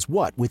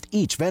what with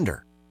each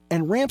vendor.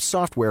 And Ramp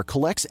software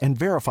collects and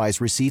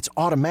verifies receipts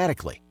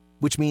automatically,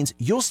 which means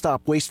you'll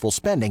stop wasteful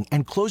spending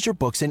and close your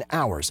books in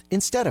hours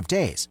instead of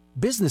days.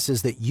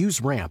 Businesses that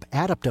use Ramp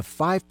add up to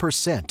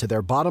 5% to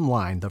their bottom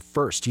line the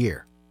first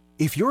year.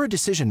 If you're a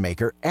decision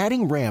maker,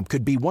 adding Ramp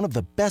could be one of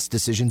the best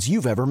decisions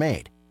you've ever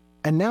made.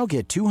 And now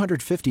get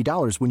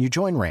 $250 when you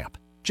join Ramp.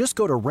 Just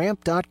go to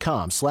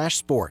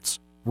ramp.com/sports.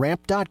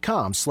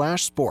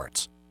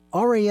 Ramp.com/sports.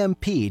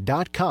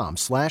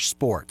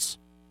 RAMP.com/sports.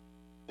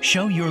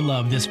 Show your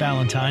love this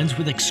Valentine's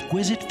with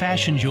exquisite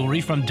fashion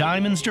jewelry from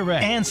Diamonds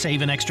Direct and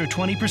save an extra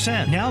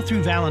 20%. Now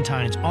through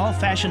Valentine's, all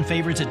fashion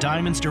favorites at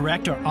Diamonds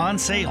Direct are on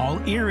sale.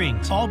 All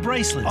earrings, all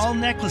bracelets, all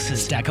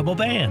necklaces, stackable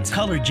bands,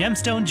 colored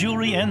gemstone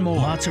jewelry, and more.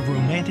 Lots of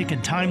romantic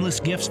and timeless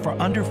gifts for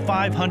under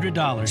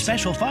 $500.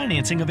 Special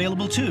financing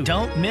available too.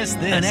 Don't miss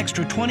this. An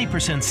extra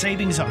 20%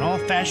 savings on all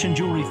fashion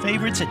jewelry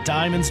favorites at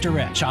Diamonds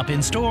Direct. Shop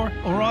in store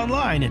or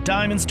online at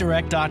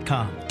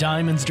diamondsdirect.com.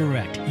 Diamonds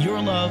Direct. Your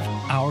love,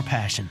 our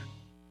passion.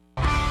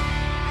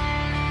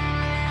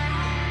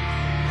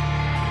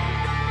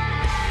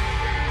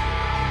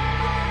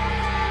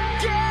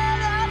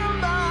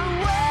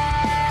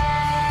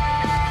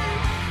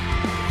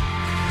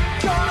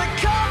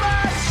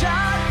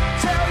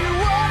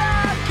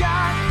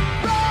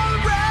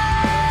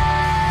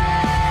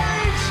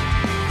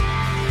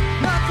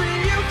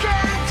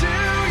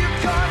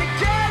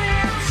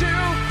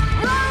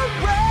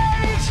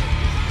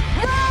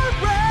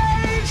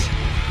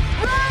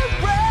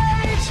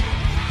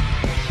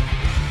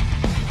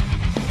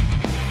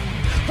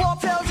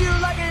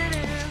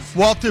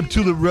 Welcome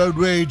to the Road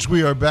Rage.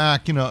 We are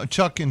back.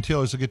 Chuck and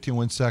Taylor's, I'll get to you in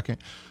 1 second.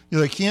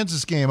 The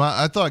Kansas game,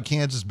 I thought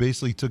Kansas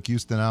basically took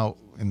Houston out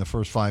in the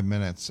first 5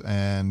 minutes.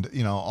 And,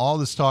 all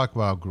this talk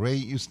about how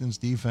great Houston's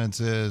defense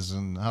is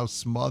and how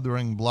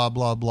smothering, blah,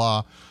 blah,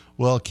 blah.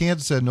 Well,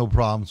 Kansas had no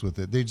problems with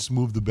it. They just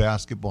moved the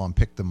basketball and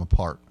picked them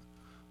apart.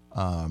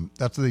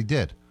 That's what they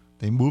did.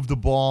 They moved the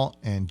ball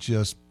and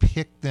just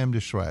picked them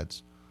to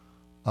shreds.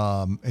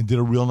 And did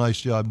a real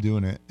nice job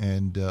doing it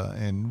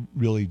and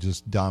really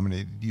just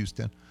dominated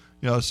Houston.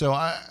 So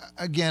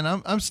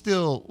I'm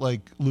still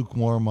like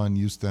lukewarm on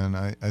Houston.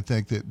 I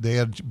think that they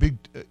had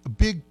a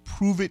big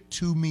prove it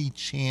to me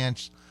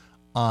chance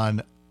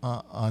over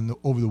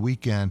the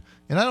weekend,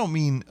 and I don't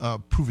mean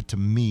prove it to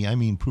me. I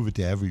mean prove it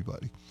to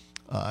everybody.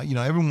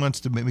 Everyone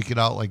wants to make it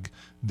out like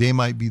they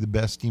might be the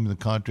best team in the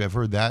country. I've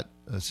heard that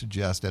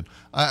suggested.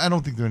 I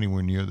don't think they're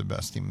anywhere near the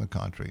best team in the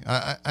country.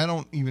 I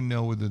don't even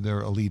know whether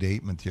they're Elite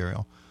Eight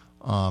material.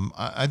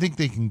 I think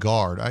they can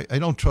guard. I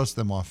don't trust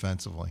them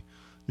offensively.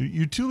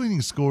 Your two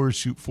leading scorers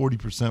shoot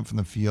 40% from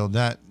the field.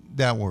 That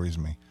worries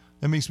me.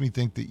 That makes me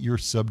think that you're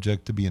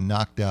subject to being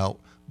knocked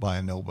out by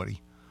a nobody.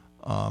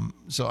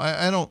 So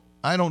I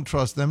don't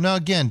trust them. Now,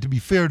 again, to be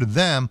fair to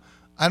them,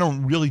 I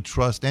don't really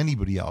trust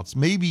anybody else.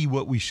 Maybe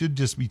what we should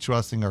just be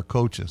trusting our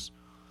coaches.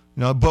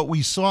 But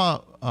we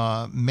saw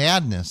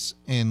madness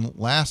in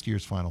last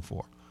year's Final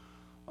Four.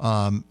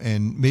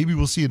 And maybe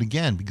we'll see it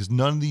again because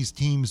none of these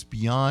teams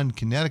beyond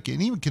Connecticut,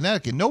 and even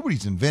Connecticut,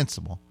 nobody's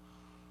invincible.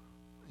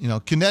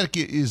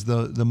 Connecticut is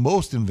the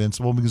most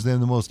invincible because they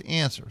have the most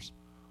answers.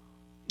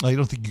 I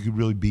don't think you could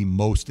really be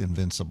most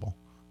invincible.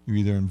 You're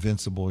either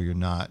invincible or you're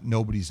not.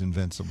 Nobody's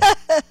invincible.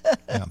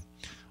 Yeah.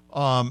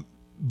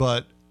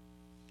 But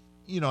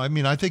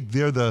I think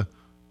they're the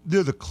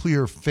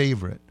clear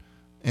favorite,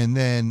 and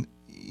then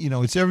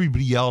it's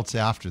everybody else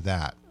after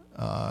that.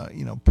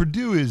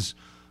 Purdue is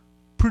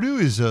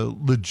a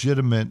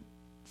legitimate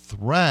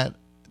threat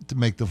to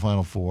make the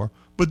Final Four.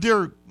 But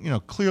they're,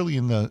 clearly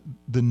in the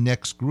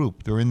next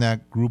group. They're in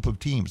that group of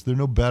teams. They're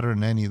no better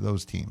than any of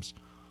those teams.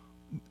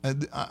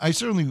 I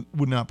certainly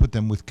would not put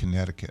them with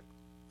Connecticut,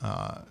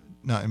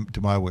 not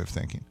to my way of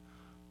thinking.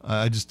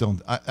 I just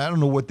don't. I don't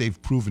know what they've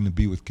proven to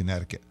be with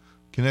Connecticut.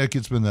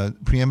 Connecticut's been the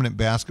preeminent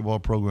basketball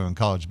program in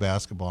college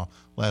basketball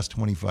last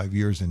 25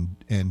 years,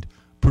 and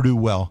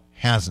Purdue,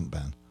 hasn't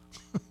been.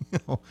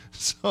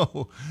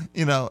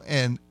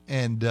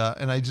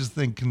 And I just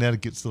think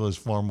Connecticut still has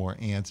far more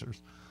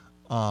answers.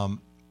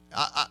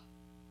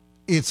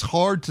 It's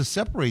hard to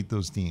separate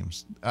those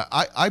teams.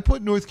 I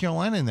put North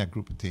Carolina in that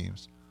group of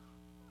teams.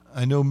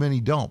 I know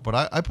many don't,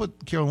 but I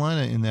put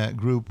Carolina in that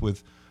group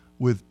with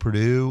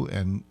Purdue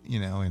and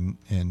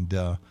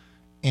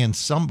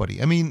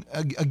somebody. I mean,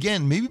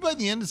 again, maybe by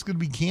the end it's going to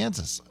be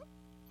Kansas.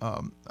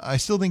 I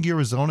still think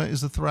Arizona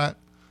is a threat,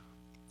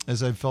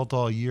 as I've felt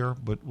all year,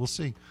 but we'll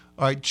see.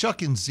 All right,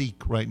 Chuck and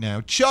Zeke right now.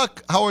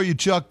 Chuck, how are you,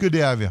 Chuck? Good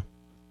to have you.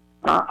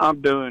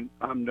 I'm doing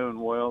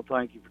well.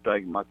 Thank you for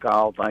taking my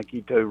call. Thank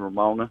you too,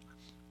 Ramona.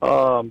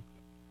 My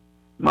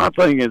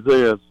thing is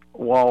this: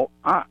 Walt,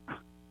 I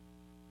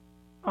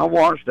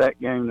watched that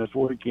game this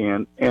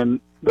weekend, and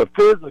the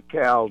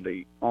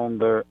physicality on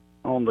the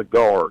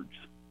guards,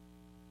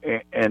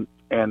 and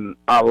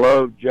I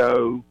love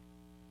Joe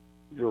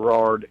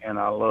Girard, and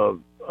I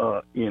love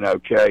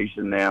Chase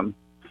and them,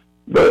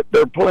 but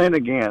they're playing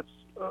against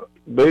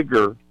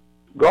bigger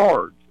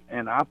guards,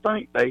 and I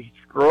think they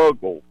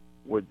struggle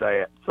with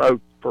that. So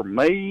for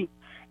me,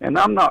 and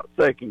I'm not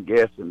second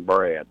guessing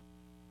Brad,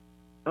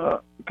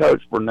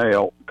 Coach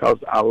Burnell, because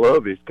I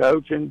love his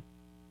coaching,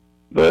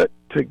 but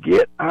to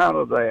get out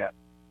of that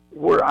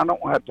where I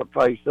don't have to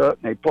face up,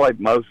 and he played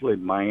mostly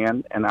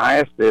man, and I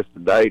asked this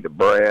today to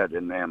Brad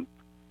and them.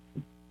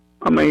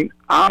 I mean,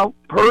 I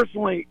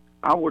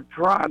would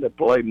try to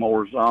play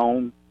more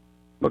zone,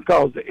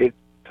 because it,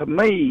 to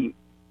me,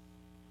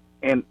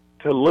 and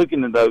to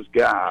looking at those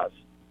guys,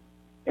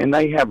 and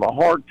they have a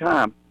hard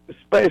time,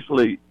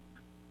 especially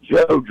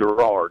Joe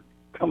Girard,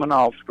 coming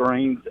off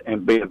screens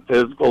and being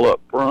physical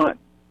up front,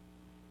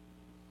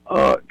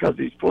 because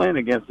he's playing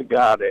against a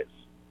guy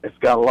that's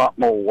got a lot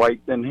more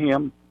weight than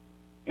him,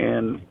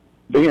 and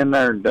being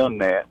there and done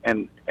that,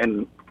 and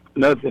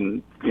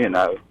nothing,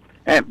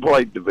 hadn't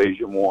played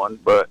Division I,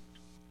 but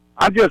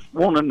I just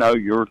want to know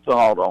your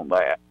thought on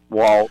that,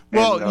 Walt.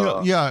 Well,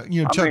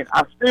 Chuck, Chuck,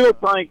 I still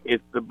think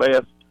it's the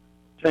best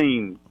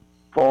team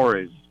for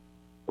his,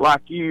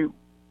 like you.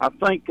 I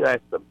think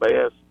that's the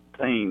best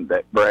team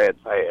that Brad's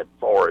had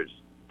for his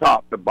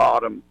top to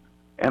bottom,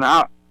 and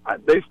I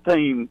this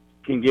team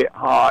can get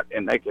hot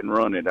and they can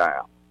run it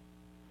out.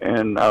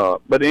 And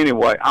but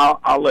anyway,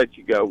 I'll let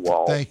you go,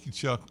 Walt. Thank you,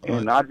 Chuck.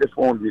 And I just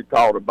wanted you to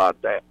talk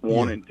about that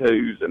 1 and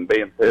 2s and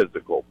being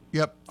physical.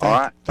 Yep. All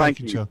right.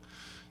 Thank you, Chuck.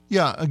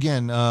 Yeah.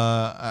 Again,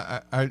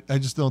 I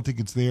just don't think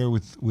it's there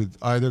with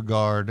either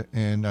guard,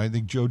 and I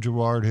think Joe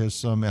Girard has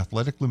some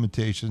athletic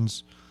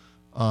limitations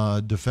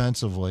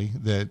defensively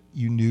that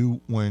you knew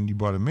when you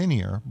brought him in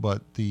here,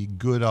 but the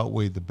good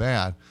outweighed the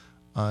bad.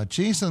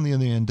 Chase, on the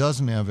other hand,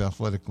 doesn't have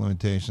athletic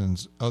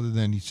limitations other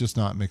than he's just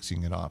not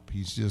mixing it up.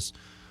 He's just,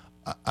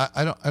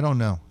 I don't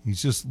know.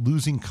 He's just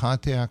losing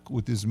contact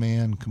with his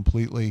man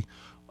completely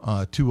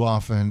too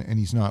often, and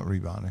he's not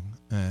rebounding.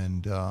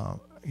 And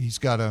he's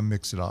got to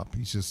mix it up.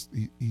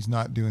 He's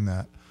not doing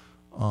that.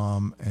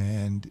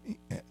 And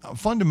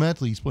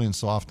fundamentally, he's playing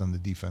soft on the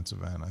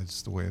defensive end.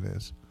 It's the way it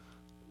is,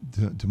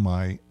 to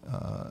my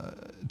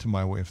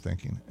way of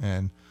thinking.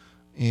 And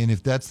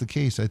if that's the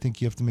case, I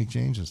think you have to make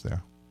changes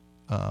there,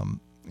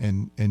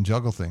 and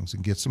juggle things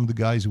and get some of the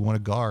guys who want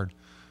to guard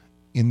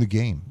in the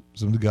game.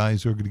 Some of the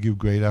guys who are going to give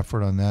great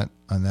effort on that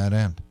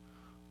end.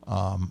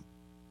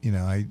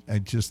 I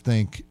just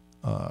think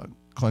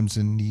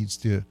Clemson needs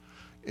to,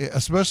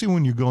 especially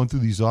when you're going through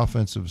these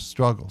offensive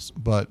struggles.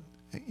 But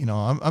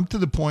I'm to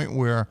the point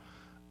where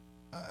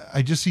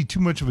I just see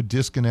too much of a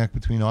disconnect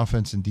between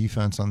offense and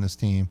defense on this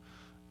team,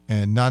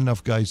 and not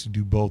enough guys to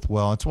do both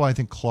well. That's why I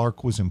think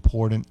Clark was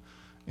important,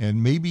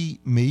 and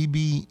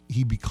maybe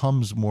he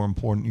becomes more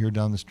important here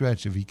down the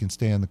stretch if he can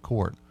stay on the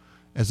court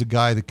as a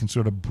guy that can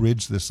sort of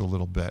bridge this a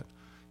little bit.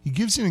 He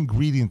gives an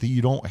ingredient that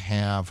you don't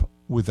have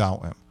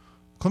without him.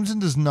 Clemson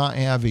does not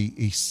have a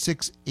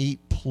 6'8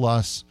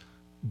 plus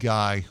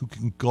guy who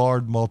can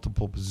guard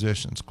multiple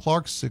positions.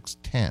 Clark's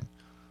 6'10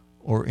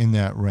 or in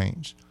that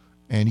range,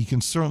 and he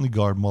can certainly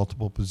guard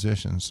multiple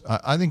positions.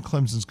 I think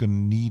Clemson's going to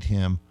need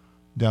him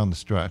down the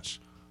stretch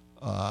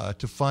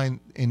to find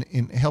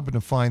in helping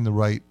to find the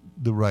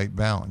right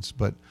balance.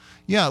 But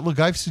yeah, look,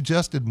 I've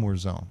suggested more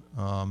zone.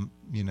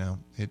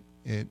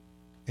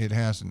 It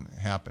hasn't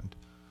happened.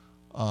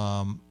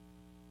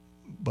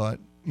 But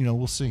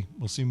we'll see.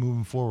 We'll see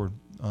moving forward.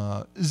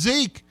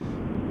 Zeke,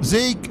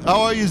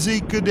 how are you,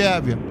 Zeke? Good to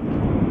have you.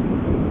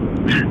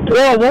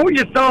 Well, what were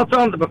your thoughts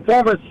on the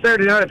performance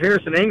Saturday night of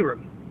Harrison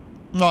Ingram?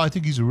 No, I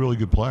think he's a really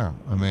good player.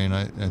 I mean,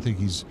 I think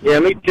he's. Yeah,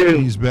 me too.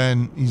 He's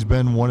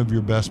been one of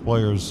your best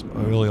players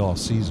really all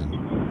season.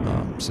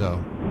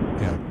 So,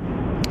 yeah,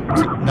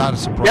 it's not a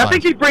surprise. Yeah, I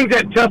think he brings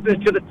that toughness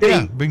to the team.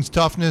 Yeah, brings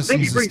toughness.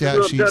 He's a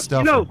stat sheet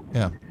stuffer.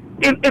 Yeah.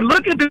 And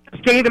looking at this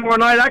game tomorrow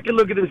night, I can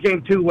look at this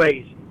game two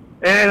ways.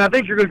 And I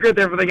think you're going to agree with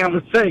everything I'm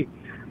going to say.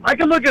 I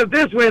can look at it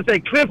this way and say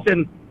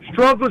Clemson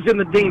struggles in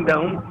the Dean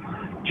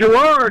Dome.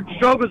 Girard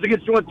struggles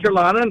against North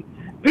Carolina. And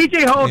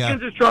P.J.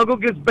 Hawkins has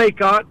struggled against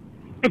Baycott.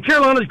 And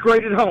Carolina's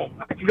great at home.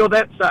 I can go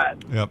that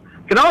side. Yep.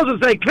 Can also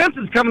say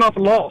Clemson's coming off a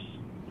loss.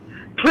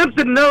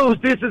 Clemson knows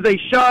this is a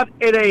shot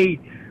at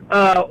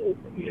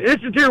this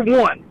is tier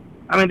one.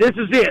 I mean, this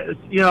is it.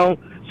 So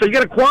you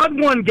got a quad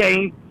one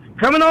game,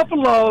 coming off a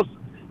loss.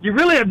 You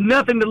really have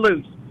nothing to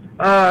lose.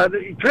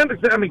 Clemson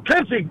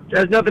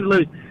has nothing to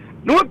lose.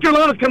 North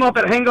Carolina's come off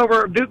that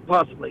hangover of Duke,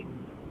 possibly.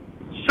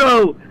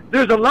 So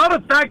there's a lot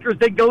of factors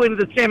that go into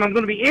this game. I'm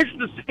going to be interested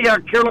to see how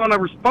Carolina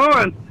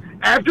responds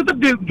after the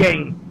Duke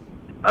game.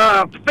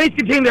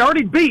 Facing a team they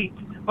already beat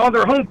on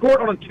their home court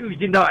on a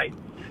Tuesday night.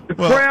 The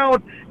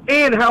crowd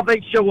and how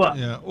they show up.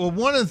 Yeah. Well,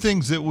 one of the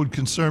things that would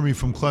concern me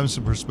from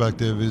Clemson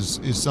perspective is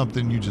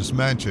something you just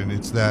mentioned.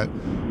 It's that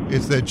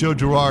Joe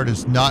Girard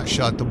has not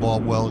shot the ball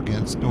well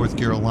against North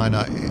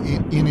Carolina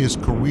in his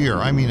career.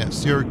 I mean, at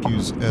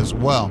Syracuse as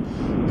well,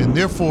 and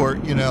therefore,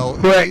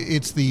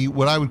 it's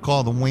what I would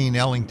call the Wayne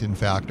Ellington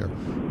factor,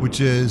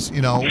 which is,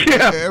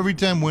 every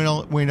time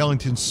Wayne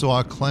Ellington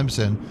saw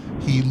Clemson,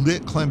 he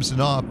lit Clemson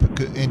up,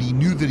 and he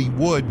knew that he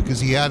would because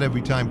he had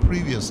every time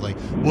previously.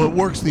 Well, it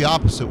works the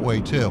opposite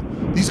way too.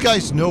 These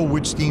guys know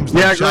which teams Yeah,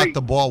 I they've shot agree.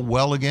 the ball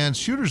well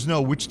against. Shooters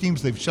know which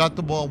teams they've shot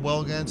the ball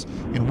well against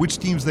and which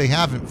teams they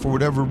haven't for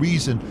whatever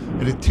reason.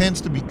 And it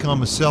tends to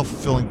become a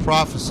self-fulfilling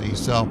prophecy.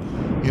 So,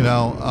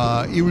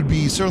 it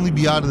would certainly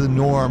be out of the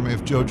norm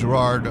if Joe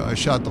Girard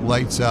shot the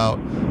lights out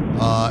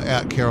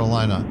at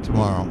Carolina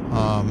tomorrow.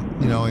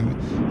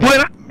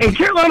 And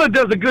Carolina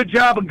does a good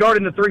job of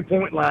guarding the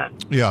 3-point line.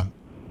 Yeah.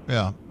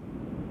 And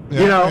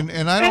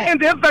I don't. And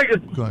the other thing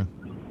is, Go ahead.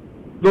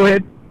 go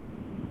ahead.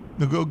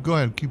 No, go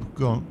ahead. Keep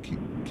going. Keep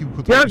with You know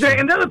what what I'm saying?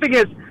 And the other thing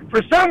is,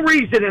 for some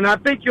reason, and I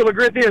think you'll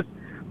agree with this,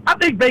 I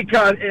think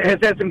Bacon has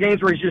had some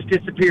games where he's just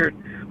disappeared.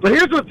 But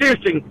here's what's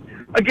interesting.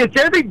 Against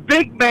every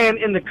big man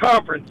in the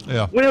conference,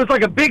 Yeah. when it was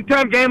like a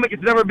big-time game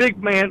against another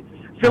big man,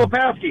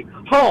 Filipowski,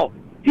 Hall,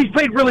 he's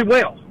played really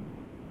well.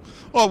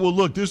 Oh, well,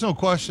 look, there's no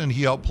question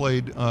he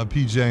outplayed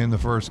PJ in the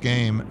first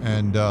game.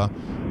 And,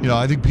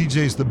 I think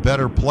PJ's the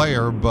better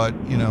player, but,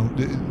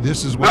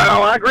 this is when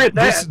I agree with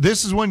that.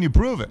 This is when you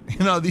prove it.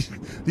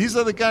 These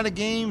are the kind of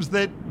games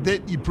that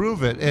you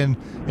prove it. And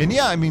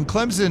yeah, I mean,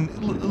 Clemson,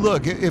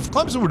 look, if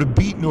Clemson were to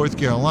beat North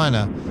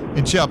Carolina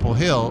in Chapel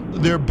Hill,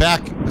 they're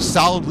back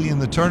solidly in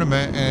the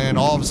tournament and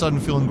all of a sudden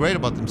feeling great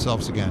about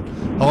themselves again.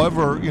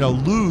 However,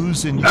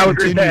 lose and you I would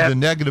agree with continue that. the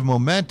negative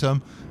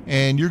momentum,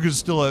 and you're going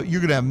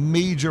to have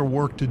major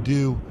work to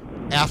do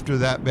after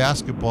that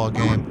basketball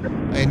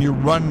game, and you're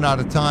running out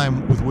of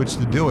time with which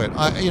to do it.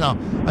 I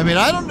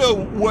don't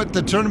know what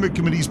the tournament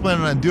committee is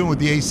planning on doing with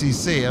the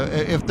ACC.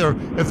 If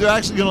they're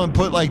actually going to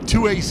put like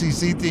 2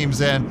 ACC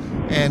teams in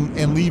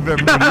and leave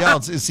everybody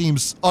else, it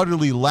seems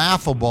utterly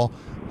laughable.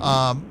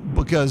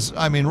 Because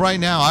right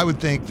now I would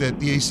think that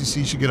the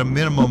ACC should get a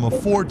minimum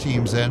of 4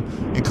 teams in,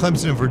 and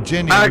Clemson and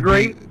Virginia. I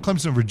agree.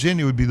 Clemson and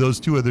Virginia would be those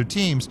 2 other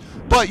teams,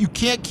 but you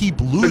can't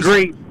keep losing.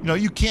 Agreed.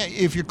 You can't.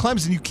 If you're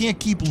Clemson, you can't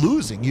keep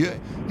losing.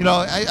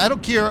 I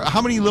don't care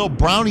how many little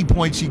brownie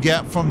points you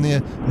get from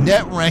the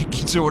net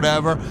rankings or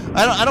whatever.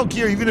 I don't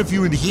care even if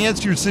you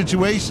enhance your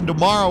situation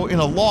tomorrow in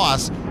a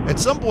loss. At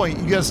some point,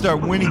 you got to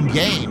start winning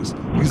games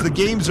because the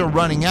games are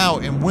running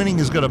out, and winning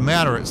is going to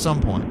matter at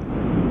some point.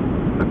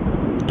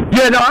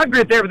 Yeah, no, I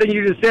agree with everything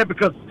you just said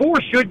because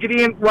 4 should get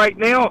in right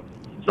now.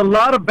 It's a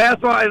lot of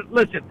basketball. And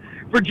listen,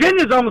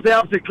 Virginia's almost the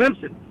opposite of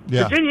Clemson.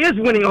 Yeah. Virginia is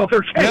winning all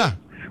their games. Yeah.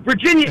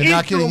 Virginia And is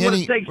not getting doing what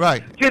any- it takes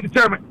right. to get the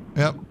tournament.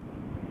 Yep.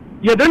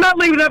 Yeah, they're not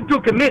leaving it up to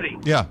a committee.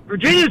 Yeah.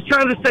 Virginia's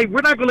trying to say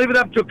we're not going to leave it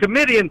up to a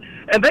committee, and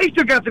they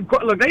still got some.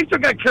 Look, they still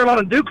got Carolina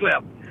and Duke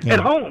left Yeah. at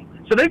home,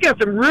 so they've got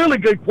some really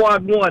good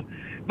quad one.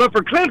 But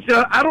for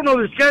Clemson, I don't know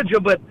their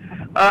schedule, but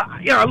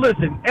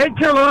listen, at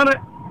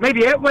Carolina,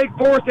 maybe at Wake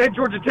Forest, at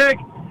Georgia Tech,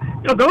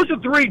 those are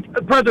 3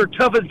 probably their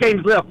toughest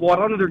games left. Well, I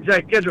don't know their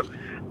exact schedule,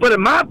 but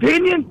in my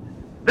opinion,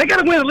 they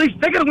got to win at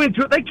least. They got to win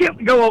 2. They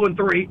can't go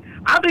 0-3.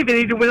 I think they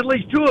need to win at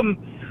least 2 of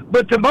them.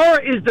 But tomorrow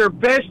is their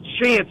best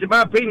chance, in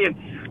my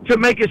opinion, to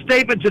make a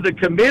statement to the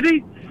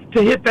committee,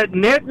 to hit that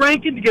net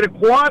ranking, to get a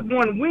quad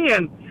one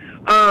win.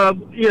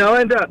 And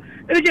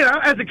again,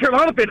 as a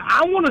Carolina fan,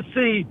 I want to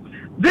see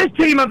this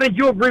team. I think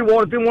you'll agree,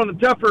 Walt, has been one of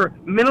the tougher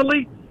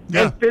mentally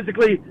and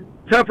physically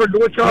tougher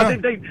North Carolina.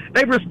 I think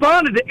they've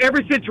responded to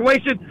every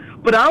situation,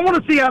 but I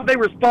want to see how they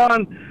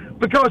respond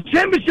because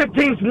championship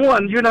teams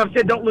won. You and I've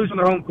said don't lose on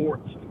their home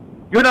courts.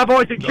 You and I've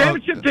always said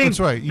championship teams That's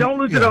right. don't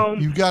lose at home.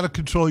 You've got to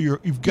control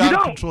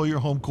your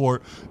home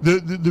court.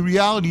 The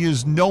reality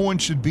is no one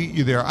should beat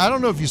you there. I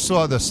don't know if you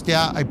saw the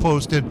stat I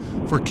posted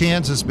for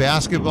Kansas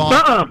basketball.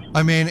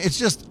 I mean, it's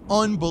just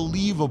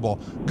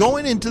unbelievable.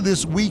 Going into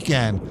this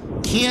weekend,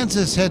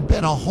 Kansas had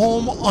been a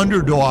home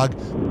underdog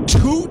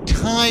 2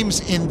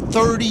 times in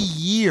 30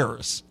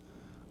 years.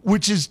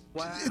 Which is,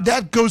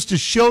 that goes to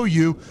show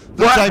you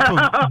the type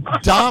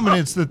of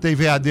dominance that they've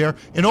had there.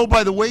 And oh,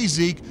 by the way,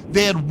 Zeke,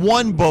 they had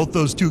won both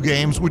those 2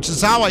 games, which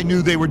is how I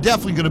knew they were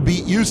definitely going to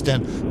beat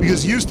Houston,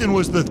 because Houston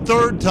was the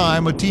 3rd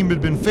time a team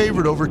had been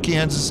favored over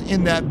Kansas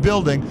in that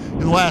building in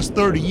the last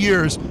 30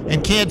 years,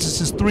 and Kansas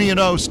is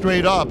 3-0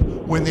 straight up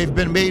when they've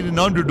been made an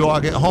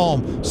underdog at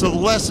home. So the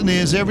lesson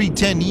is every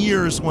 10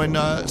 years when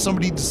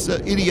somebody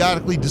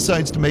idiotically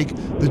decides to make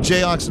the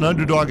Jayhawks an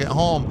underdog at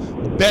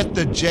home, bet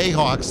the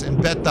Jayhawks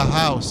and bet the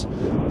house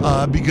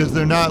because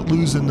they're not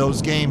losing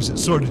those games. It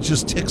sort of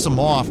just ticks them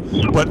off.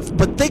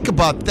 But think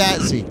about that,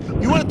 Zeke.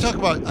 You want to talk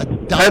about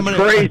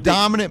a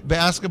dominant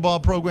basketball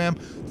program?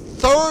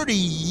 30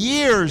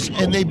 years,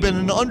 and they've been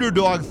an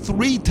underdog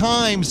 3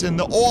 times in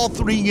all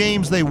 3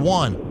 games they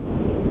won.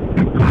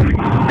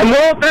 And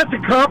well, that's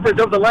a conference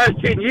over the last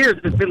 10 years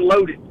that's been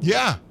loaded.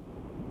 Yeah.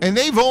 And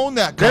they've owned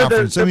that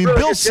conference. They're I mean, really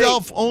Bill good team.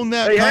 Self owned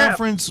that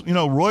conference. You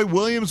know, Roy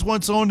Williams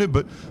once owned it,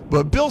 but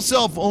Bill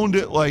Self owned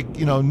it like,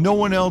 no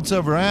one else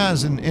ever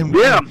has. And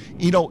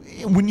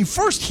when you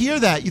first hear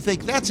that, you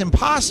think that's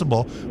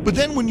impossible. But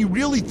then when you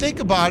really think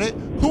about it,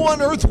 who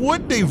on earth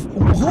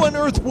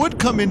would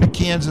come into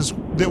Kansas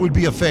that would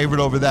be a favorite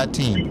over that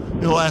team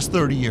in the last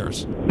 30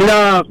 years?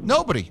 No.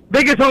 Nobody.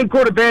 Biggest home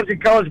court advantage in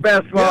college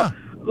basketball. Yeah.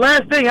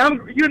 Last thing,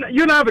 you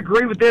and I have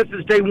agreed with this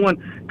since day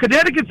one.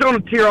 Connecticut's on a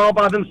tier all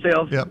by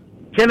themselves. Yep.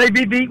 Can they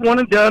be beat one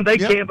and done? They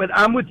Yep. can't, but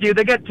I'm with you.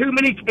 They got too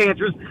many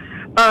cancers.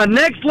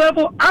 Next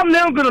level, I'm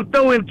now going to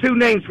throw in 2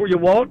 names for you,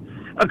 Walt,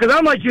 because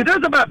I'm like you.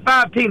 There's about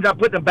 5 teams I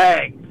put in the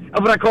bag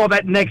of what I call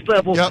that next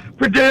level. Yep.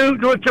 Purdue,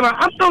 North Carolina.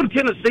 I'm throwing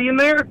Tennessee in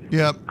there.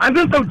 Yep. I'm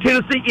going to throw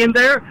Tennessee in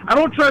there. I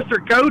don't trust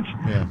their coach,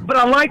 but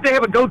I like they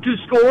have a go-to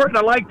scorer, and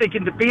I like they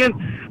can defend.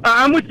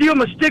 I'm with you. I'm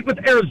going to stick with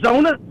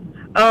Arizona.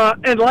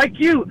 And like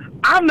you,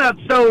 I'm not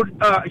sold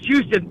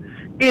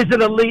Houston is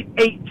an Elite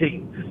 8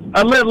 team,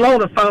 let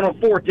alone a Final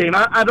Four team.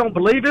 I don't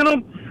believe in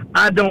them.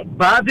 I don't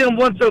buy them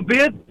one so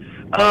bit.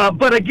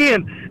 But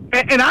again,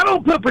 and I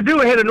don't put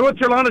Purdue ahead of North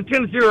Carolina,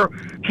 Tennessee, or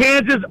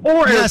Kansas,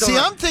 or Arizona. Yeah, see,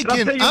 I'm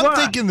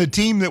thinking the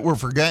team that we're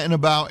forgetting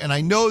about, and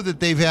I know that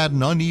they've had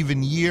an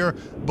uneven year,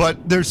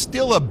 but there's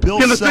still a Bill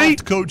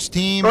Self coach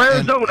team. Or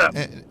Arizona.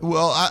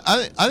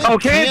 I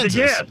think Kansas, Kansas.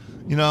 yes.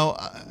 You know,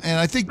 and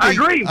I think I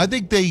agree. I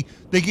think they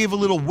gave a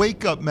little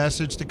wake-up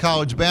message to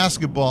college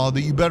basketball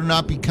that you better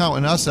not be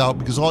counting us out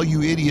because all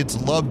you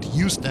idiots loved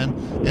Houston,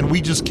 and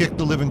we just kicked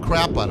the living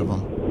crap out of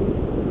them.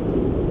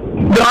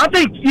 No, I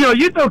think,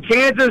 you throw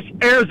Kansas,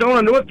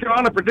 Arizona, North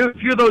Carolina, Purdue, a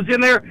few of those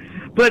in there.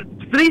 But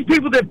for these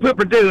people that put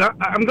Purdue,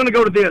 I'm going to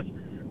go to this.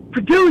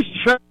 Purdue's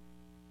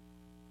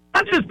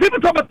people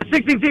talk about the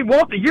 16 seed.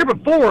 Walt, the year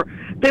before,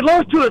 they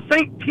lost to a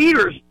St.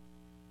 Peter's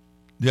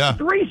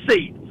 3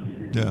 seed.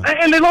 Yeah.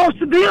 And they lost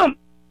to them.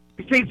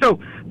 So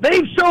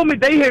they've shown me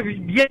they have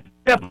yet.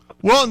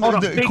 Well,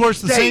 of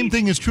course, the same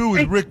thing is true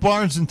with Rick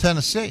Barnes in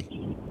Tennessee.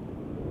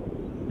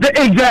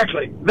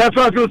 Exactly. That's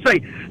what I was going to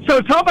say.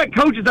 So talk about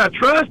coaches I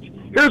trust.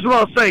 Here's what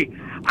I'll say.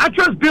 I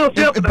trust Bill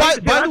Self.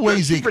 By the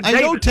way, Zeke, I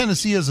know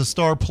Tennessee has a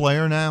star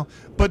player now,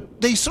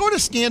 but they sort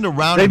of stand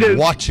around and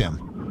watch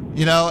him.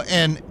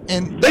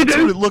 And that's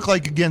what it looked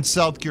like against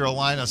South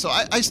Carolina. So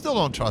I still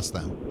don't trust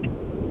them.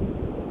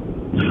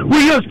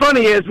 Well, what's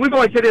funny is we've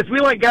always said this. We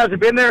like guys who've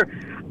been there.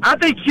 I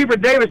think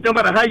Hubert Davis, no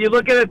matter how you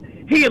look at it,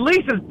 he at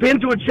least has been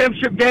to a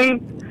championship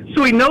game,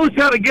 so he knows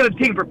how to get a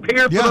team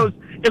prepared for those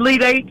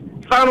Elite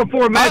 8, Final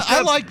Four matchups.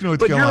 I like North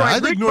Carolina. I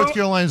think North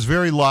Carolina is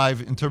very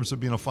live in terms of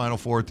being a Final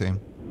Four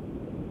team.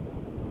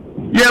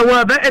 Yeah,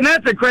 well, and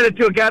that's a credit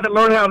to a guy that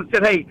learned how to say,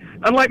 hey,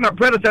 unlike my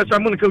predecessor,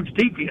 I'm going to coach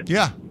defense.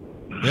 Yeah.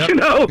 Yep.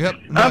 No, I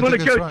I'm going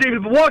to coach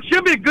defense. But Walt,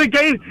 should be a good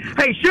game.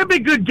 Hey, should be a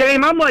good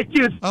game. I'm like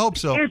you. I hope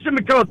so.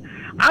 Because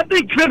I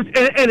think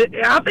Clemson,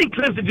 and I think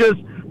Clemson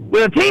just,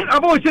 when a team,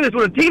 I've always said this,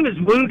 when a team is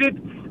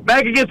wounded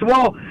back against the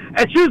wall,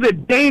 it's usually a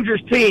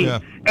dangerous team. Yeah.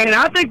 And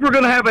I think we're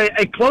going to have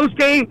a close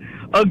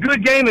game, a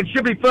good game, and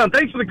should be fun.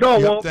 Thanks for the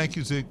call, Walt. Thank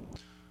you, Zeke.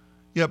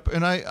 Yep,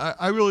 and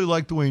I really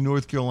like the way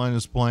North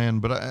Carolina's playing,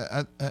 but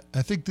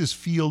I think this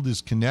field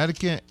is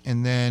Connecticut,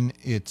 and then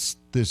it's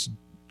this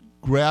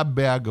grab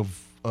bag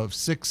of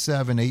 6,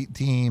 7, 8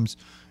 teams,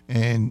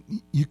 and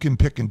you can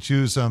pick and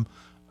choose them.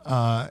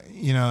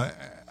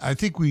 I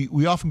think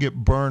we often get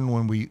burned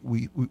when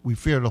we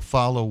fail to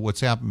follow what's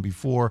happened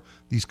before.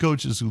 These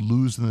coaches who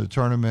lose in the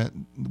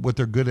tournament, what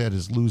they're good at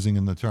is losing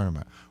in the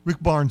tournament.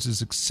 Rick Barnes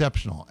is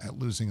exceptional at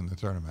losing in the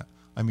tournament.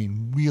 I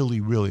mean,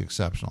 really, really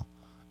exceptional.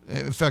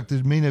 In fact,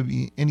 there may not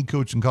be any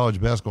coach in college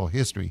basketball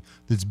history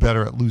that's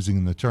better at losing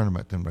in the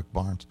tournament than Rick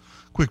Barnes.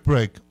 Quick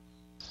break.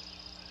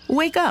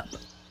 Wake up.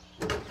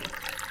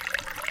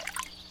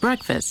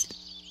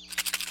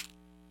 Breakfast.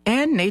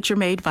 And Nature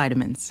Made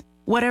vitamins.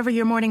 Whatever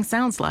your morning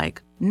sounds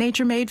like,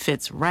 Nature Made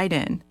fits right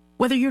in.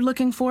 Whether you're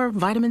looking for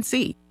vitamin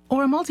C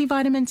or a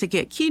multivitamin to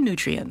get key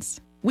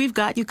nutrients, we've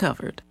got you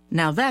covered.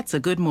 Now that's a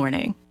good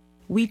morning.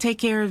 We take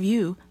care of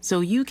you so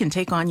you can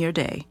take on your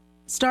day.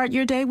 Start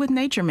your day with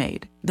Nature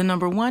Made, the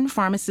 #1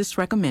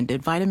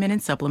 pharmacist-recommended vitamin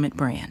and supplement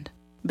brand.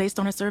 Based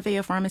on a survey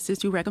of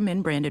pharmacists who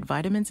recommend branded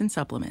vitamins and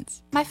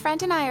supplements. My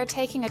friend and I are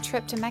taking a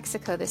trip to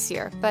Mexico this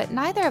year, but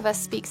neither of us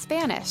speak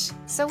Spanish.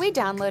 So we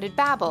downloaded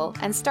Babbel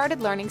and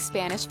started learning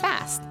Spanish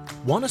fast.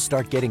 Want to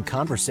start getting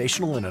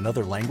conversational in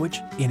another language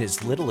in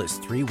as little as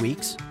 3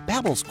 weeks?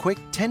 Babbel's quick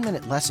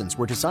 10-minute lessons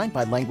were designed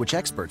by language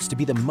experts to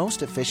be the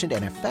most efficient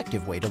and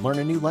effective way to learn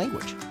a new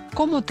language.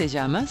 ¿Cómo te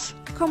llamas?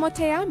 ¿Cómo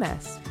te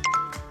llamas?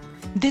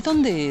 ¿De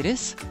dónde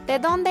eres? ¿De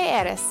dónde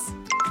eres?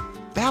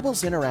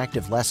 Babbel's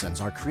interactive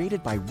lessons are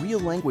created by real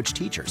language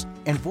teachers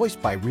and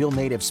voiced by real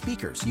native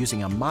speakers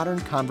using a modern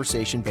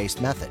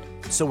conversation-based method.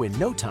 So in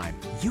no time,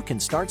 you can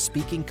start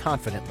speaking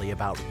confidently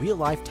about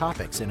real-life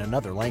topics in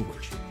another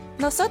language.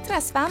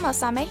 Nosotras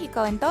vamos a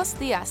México en 2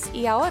 días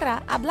y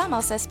ahora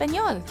hablamos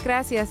español.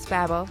 Gracias,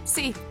 Babbel.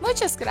 Sí,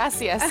 muchas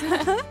gracias.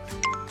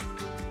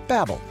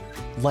 Babbel,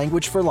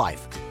 language for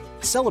life.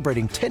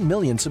 Celebrating 10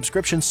 million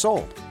subscriptions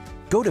sold.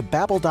 Go to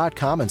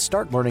Babbel.com and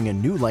start learning a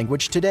new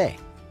language today.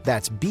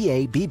 That's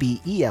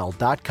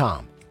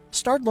Babbel.com.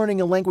 Start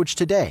learning a language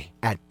today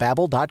at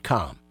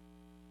Babbel.com.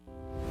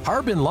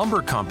 Harbin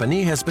Lumber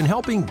Company has been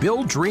helping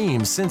build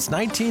dreams since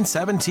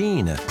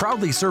 1917,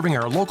 proudly serving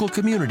our local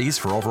communities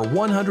for over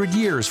 100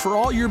 years for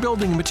all your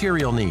building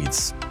material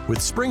needs. With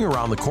spring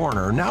around the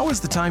corner, now is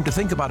the time to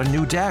think about a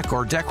new deck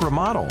or deck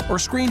remodel or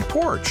screened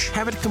porch.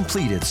 Have it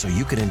completed so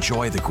you can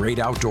enjoy the great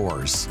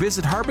outdoors.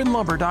 Visit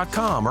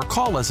harbinlumber.com or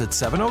call us at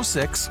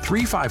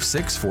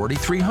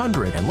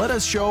 706-356-4300 and let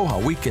us show how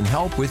we can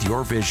help with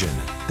your vision.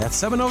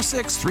 That's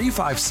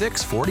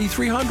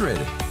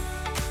 706-356-4300.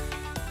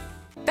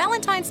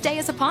 Valentine's Day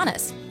is upon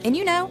us, and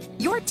you know,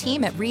 your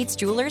team at Reed's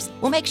Jewelers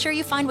will make sure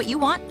you find what you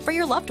want for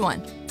your loved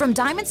one. From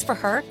diamonds for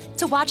her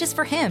to watches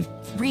for him,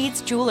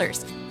 Reed's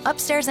Jewelers,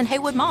 upstairs in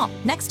Haywood Mall,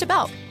 next to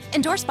Belk.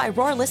 Endorsed by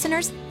Roar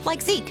listeners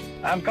like Zeke.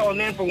 I'm calling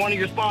in for one of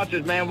your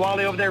sponsors, man.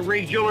 Wally over there at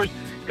Reed's Jewelers.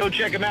 Go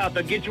check him out.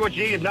 They'll get you what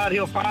you need. If not,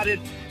 he'll find it,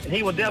 and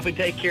he will definitely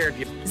take care of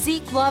you.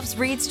 Zeke loves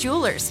Reed's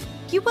Jewelers.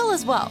 You will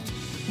as well.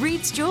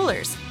 Reed's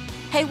Jewelers,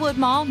 Haywood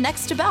Mall,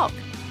 next to Belk.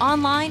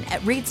 Online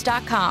at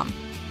reeds.com.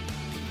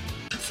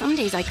 Some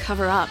days I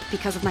cover up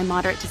because of my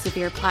moderate to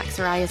severe plaque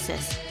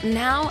psoriasis.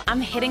 Now I'm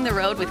hitting the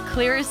road with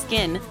clearer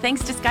skin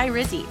thanks to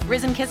Skyrizi,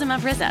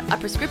 Risankizumab Riza, a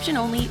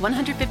prescription-only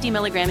 150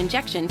 milligram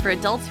injection for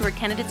adults who are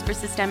candidates for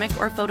systemic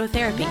or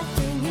phototherapy.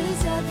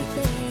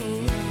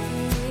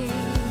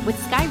 With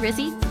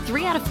Skyrizi,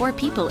 3 out of 4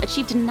 people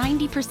achieved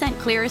 90%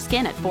 clearer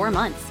skin at 4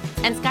 months.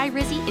 And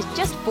Skyrizi is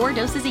just 4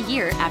 doses a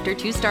year after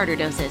 2 starter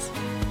doses.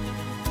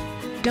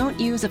 Don't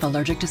use if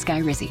allergic to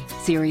Skyrizi.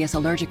 Serious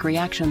allergic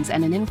reactions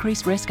and an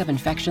increased risk of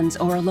infections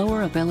or a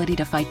lower ability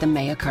to fight them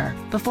may occur.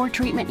 Before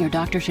treatment, your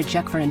doctor should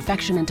check for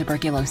infection and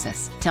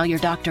tuberculosis. Tell your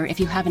doctor if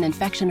you have an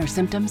infection or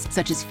symptoms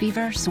such as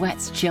fever,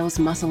 sweats, chills,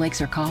 muscle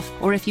aches, or cough,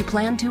 or if you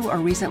plan to or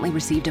recently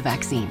received a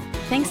vaccine.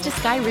 Thanks to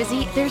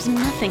Skyrizi, there's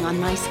nothing on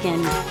my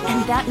skin,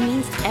 and that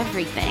means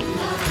everything.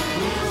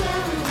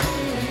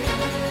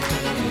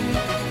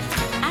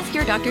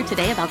 Your doctor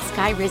today about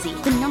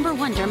Skyrizi, the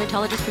 #1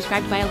 dermatologist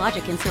prescribed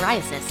biologic in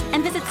psoriasis,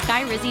 and visit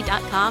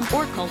skyrizi.com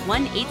or call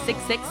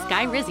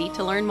 1-866-SKY-RIZZI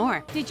to learn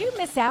more. Did you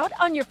miss out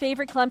on your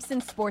favorite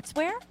Clemson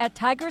sportswear? At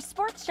Tiger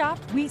Sports Shop,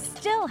 we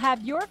still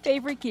have your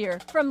favorite gear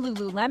from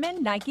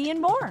Lululemon, Nike,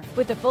 and more.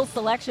 With a full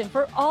selection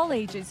for all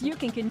ages, you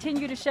can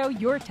continue to show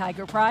your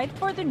Tiger pride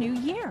for the new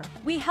year.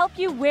 We help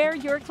you wear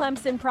your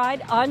Clemson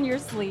pride on your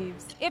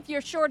sleeves. If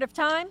you're short of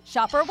time,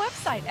 shop our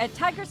website at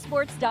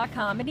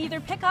tigersports.com and either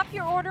pick up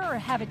your order or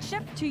have it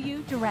shipped to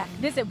you direct.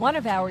 Visit one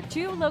of our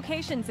 2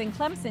 locations in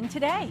Clemson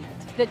today.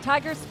 The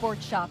Tiger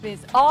Sports Shop is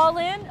all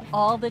in,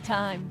 all the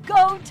time.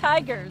 Go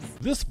Tigers!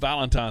 This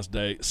Valentine's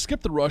Day,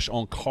 skip the rush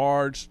on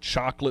cards,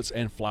 chocolates,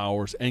 and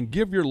flowers and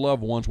give your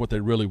loved ones what they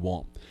really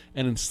want.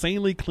 An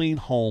insanely clean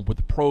home with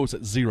the pros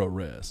at Zero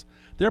Res.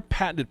 Their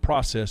patented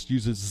process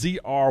uses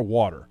ZR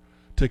water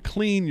to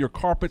clean your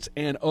carpets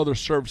and other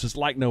surfaces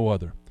like no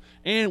other.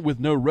 And with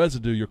no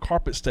residue, your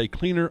carpets stay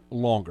cleaner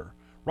longer.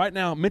 Right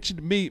now,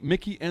 mention me,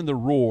 Mickey, and the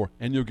Roar,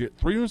 and you'll get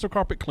 3 units of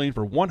carpet clean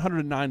for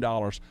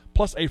 $109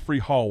 plus a free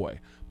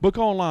hallway. Book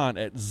online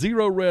at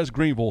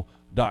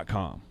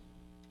ZeroResGreenville.com.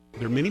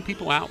 There are many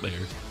people out there,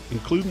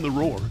 including the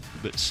Roar,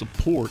 that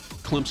support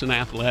Clemson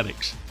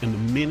athletics and the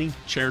many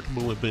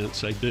charitable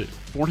events they do.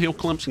 Fort Hill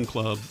Clemson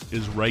Club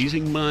is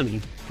raising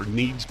money for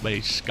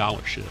needs-based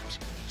scholarships.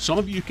 Some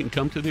of you can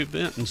come to the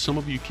event and some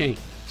of you can't.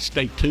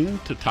 Stay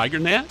tuned to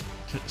TigerNet.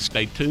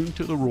 Stay tuned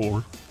to the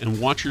Roar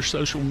and watch your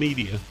social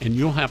media, and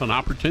you'll have an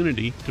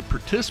opportunity to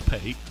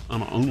participate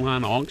on an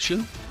online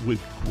auction with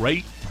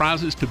great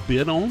prizes to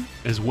bid on,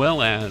 as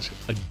well as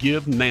a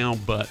Give Now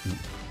button.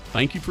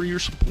 Thank you for your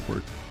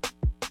support.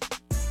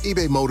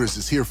 eBay Motors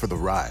is here for the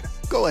ride.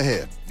 Go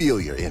ahead, feel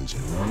your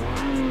engine.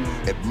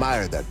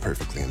 Admire that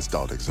perfectly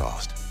installed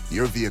exhaust.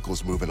 Your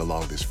vehicle's moving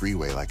along this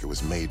freeway like it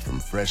was made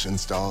from fresh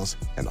installs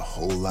and a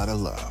whole lot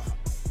of love.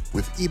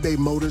 With eBay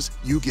Motors,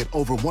 you get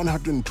over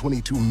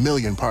 122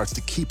 million parts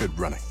to keep it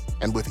running.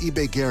 And with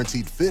eBay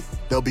Guaranteed Fit,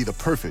 they'll be the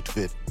perfect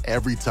fit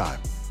every time.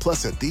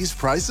 Plus, at these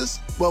prices,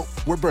 well,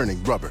 we're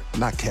burning rubber,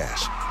 not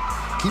cash.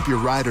 Keep your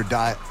ride or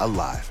die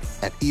alive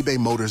at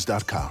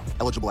ebaymotors.com.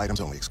 Eligible items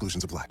only.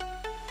 Exclusions apply.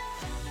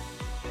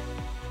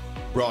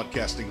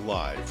 Broadcasting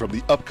live from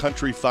the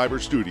Upcountry Fiber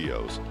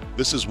Studios.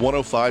 This is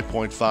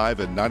 105.5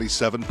 and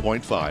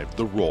 97.5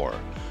 The Roar.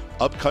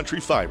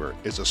 Upcountry Fiber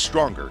is a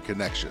stronger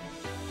connection.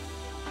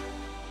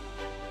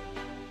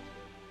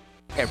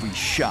 Every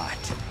shot,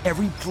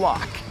 every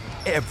block,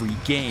 every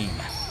game.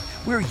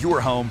 We're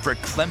your home for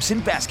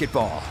Clemson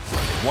basketball.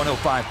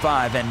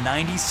 105.5 and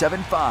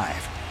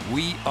 97.5.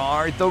 We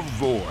are The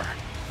Roar,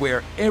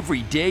 where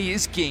every day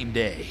is game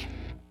day.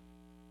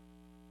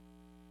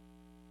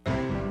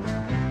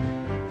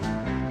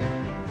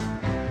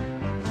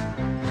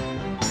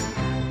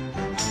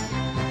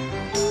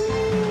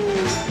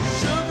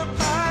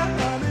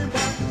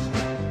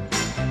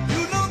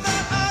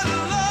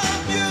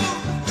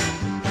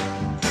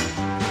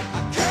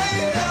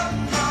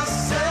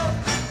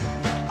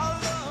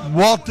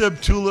 Walt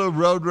Deptula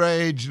Road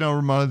Rage. You know,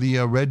 Ramona, the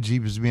red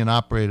Jeep is being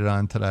operated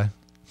on today.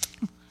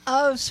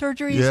 Oh,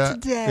 surgery's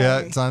today. Yeah,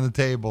 it's on the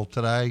table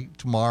today,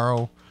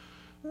 tomorrow.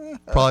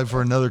 probably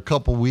for another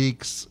couple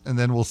weeks, and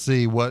then we'll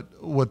see what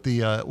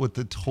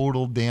the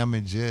total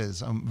damage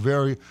is. I'm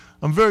very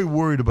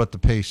worried about the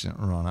patient,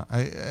 Rona.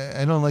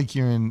 I don't like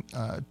hearing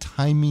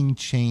timing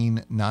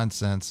chain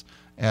nonsense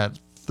at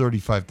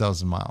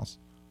 35,000 miles.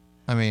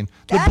 I mean,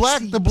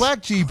 the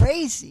black Jeep,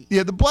 crazy.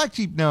 Yeah, the black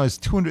Jeep now has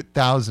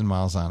 200,000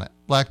 miles on it.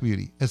 Black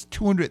Beauty has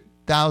 200,000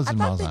 miles on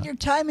it. I thought that your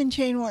timing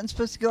chain wasn't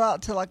supposed to go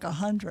out to like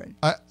 100.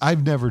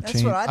 I've never That's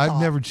changed. what I thought.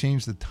 I've never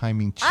changed the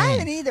timing chain. I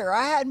haven't either.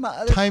 I had my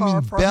other timing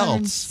car for belts.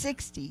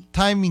 160.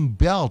 Timing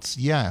belts,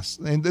 yes,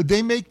 and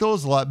they make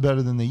those a lot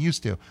better than they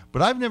used to.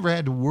 But I've never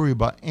had to worry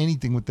about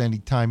anything with any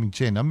timing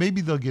chain. Now maybe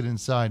they'll get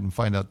inside and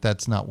find out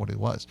that's not what it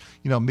was.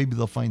 Maybe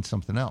they'll find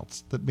something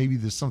else. That maybe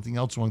there's something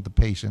else wrong with the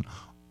patient,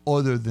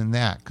 other than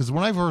that. Because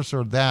when I first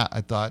heard that,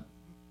 I thought,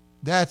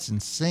 that's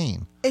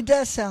insane. It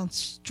does sound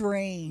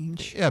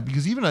strange. Yeah,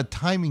 because even a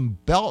timing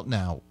belt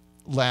now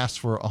lasts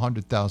for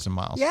 100,000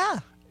 miles. Yeah.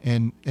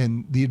 And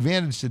the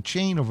advantage to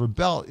chain over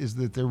belt is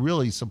that they're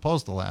really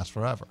supposed to last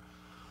forever.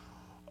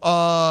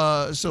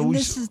 So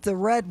this is the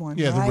red one.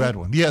 Yeah, right? the red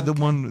one. Yeah, okay.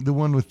 the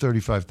one with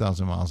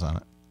 35,000 miles on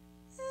it.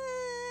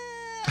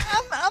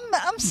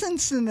 I'm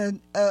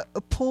sensing a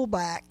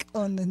pullback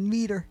on the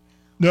meter.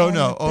 No. You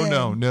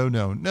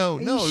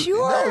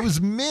sure? No, it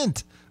was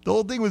mint. The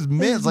whole thing was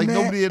mint. It's like mint.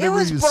 Nobody had ever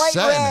even said it. It was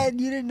bright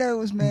red. You didn't know it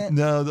was mint.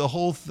 No, the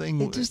whole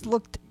thing. It just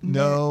looked mint.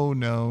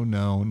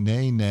 No.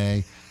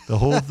 Nay. The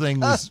whole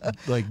thing was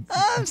like.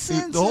 I'm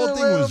sensing the whole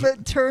thing a little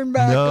bit turned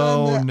back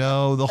on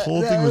No. The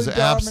whole thing was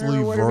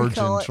absolutely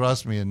virgin.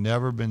 Trust me, it had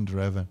never been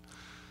driven.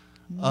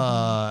 It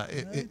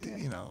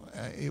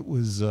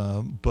was,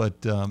 but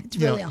it's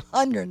really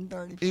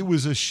 130. It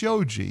was a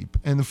show Jeep,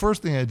 and the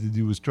first thing I had to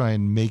do was try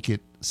and make it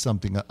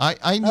something.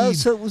 I need.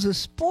 So it was a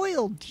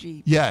spoiled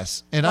Jeep.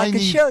 Yes, and like I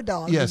need a show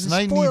dog. Yes, and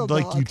I need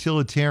like dog.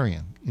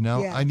 utilitarian.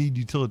 Yeah. I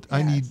need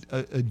I need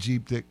a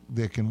Jeep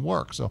that can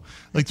work. So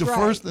like the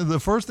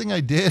first thing I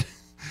did.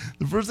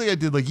 The first thing I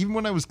did, like even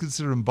when I was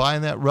considering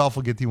buying that, Ralph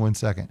will get to you in 1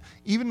 second.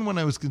 Even when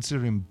I was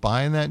considering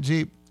buying that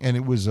Jeep, and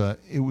it was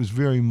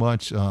very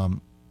much a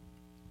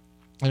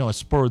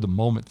spur of the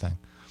moment thing.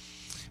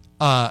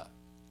 I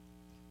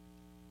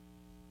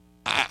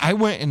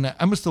went and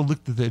I must have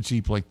looked at that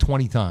Jeep like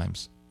 20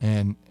 times,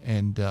 and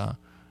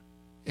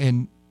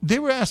they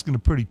were asking a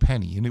pretty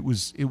penny, and it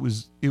was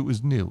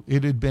new.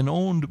 It had been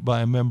owned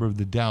by a member of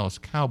the Dallas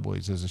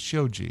Cowboys as a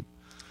show Jeep.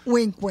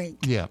 Wink, wink.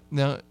 Yeah.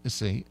 Now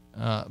see,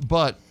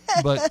 but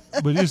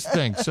here's the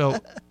thing. So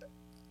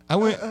I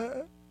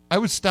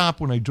would stop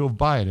when I drove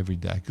by it every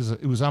day because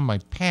it was on my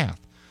path.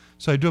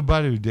 So I drove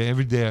by it every day.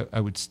 Every day I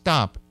would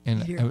stop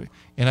and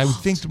I would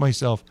think to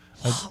myself,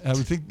 I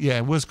would think, yeah,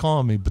 it was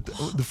calling me. But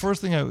the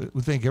first thing I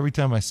would think every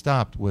time I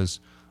stopped was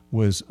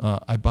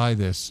I buy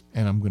this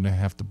and I'm going to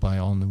have to buy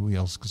all new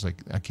wheels because I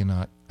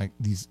cannot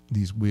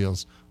these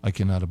wheels I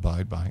cannot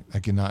abide by. I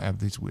cannot have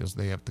these wheels.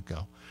 They have to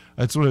go.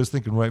 That's what I was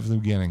thinking right from the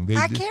beginning.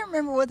 I can't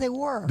remember what they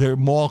were. They're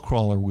mall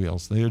crawler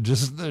wheels. They were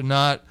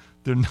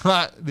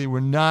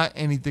not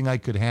anything I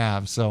could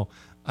have. So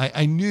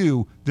I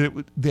knew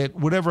that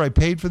whatever I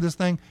paid for this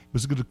thing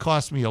was going to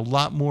cost me a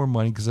lot more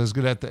money because I was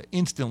going to have to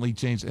instantly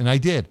change. And I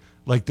did.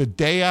 Like the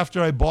day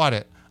after I bought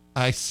it,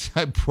 I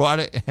brought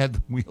it and had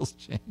the wheels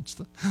changed.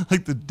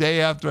 Like the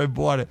day after I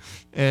bought it,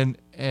 and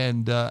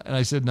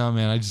I said, no,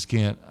 man, I just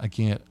can't. I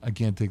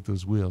can't take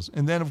those wheels.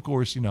 And then of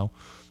course, the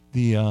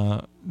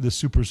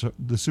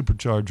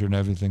supercharger and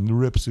everything, the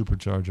RIP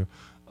supercharger.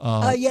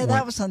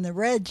 That was on the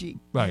red Jeep.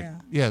 Right.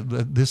 Yeah.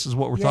 This is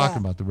what we're talking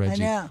about. The red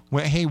Jeep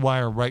went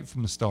haywire right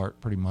from the start,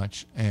 pretty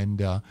much, and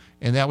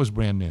that was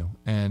brand new.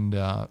 And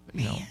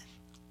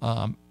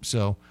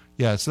so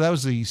that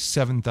was the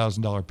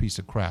 $7,000 piece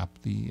of crap,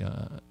 the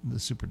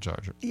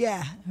supercharger.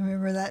 Yeah, I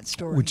remember that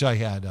story. Which I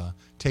had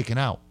taken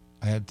out.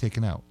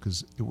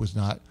 Because it was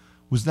not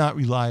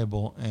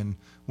reliable. And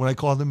when I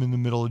called them in the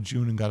middle of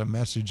June and got a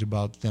message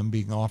about them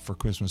being off for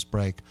Christmas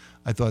break,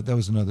 I thought that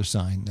was another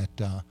sign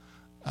that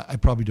I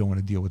probably don't want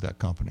to deal with that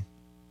company.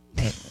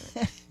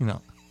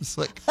 It's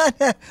like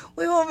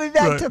we won't be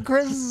back till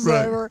Christmas is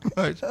over.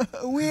 Right.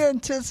 We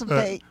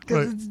anticipate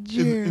because it's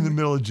June. In the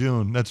middle of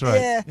June. That's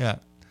right. Yeah.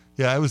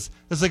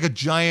 It's like a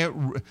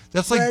giant.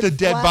 That's like red the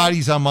dead flag.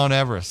 bodies on Mount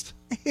Everest.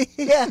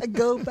 Yeah,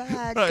 go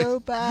back. Right. Go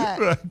back.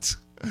 Right.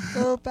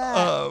 Go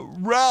back.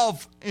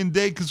 Ralph in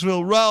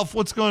Dacresville. Ralph,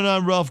 what's going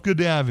on, Ralph? Good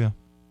to have you.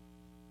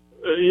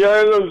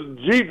 Yeah, those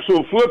Jeeps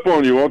will flip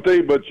on you, won't they?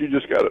 But you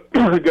just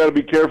gotta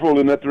be careful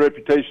and let the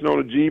reputation on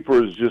a Jeep,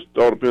 or it just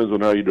all depends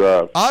on how you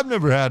drive. I've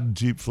never had a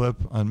Jeep flip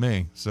on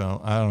me,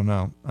 so I don't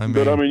know.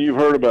 But you've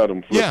heard about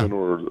them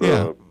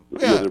flipping,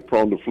 they're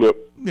prone to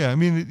flip. Yeah, I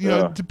mean,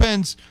 it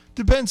depends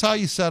how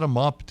you set them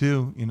up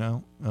too. If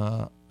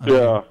I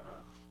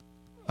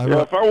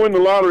win the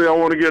lottery, I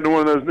want to get into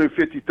one of those new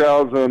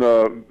 50,000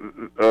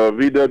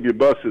 VW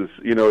buses.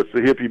 It's a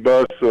hippie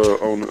bus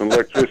on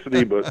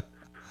electricity, but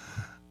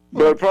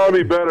it'd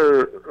probably be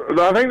better.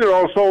 I think they're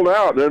all sold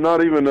out. They're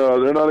not even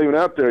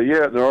out there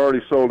yet. They're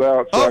already sold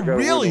out. So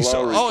really?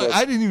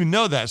 I didn't even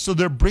know that. So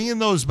they're bringing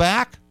those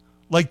back,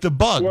 like the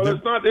Bug. Well,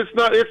 it's not. It's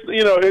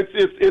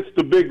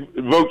the big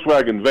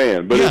Volkswagen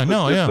van, but it's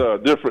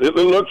different. It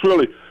looks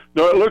really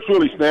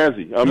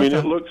snazzy. I mean,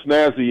 it looks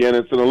snazzy, and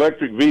it's an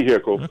electric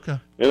vehicle. Okay.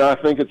 And I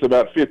think it's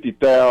about 50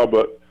 thou,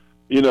 but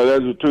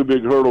those are two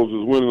big hurdles: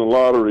 is winning the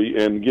lottery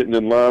and getting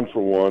in line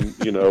for one.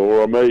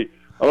 Or I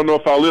don't know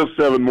if I live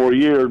 7 more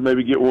years,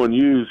 maybe get one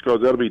used, because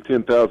that'll be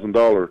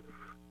 $10,000,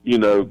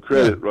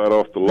 credit right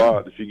off the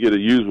lot if you get a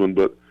used one.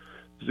 But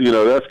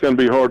that's going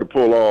to be hard to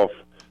pull off.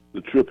 The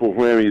triple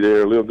whammy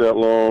there, live that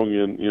long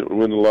and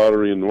win the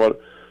lottery and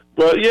what.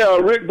 But yeah,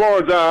 Rick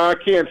Barnes, I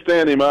can't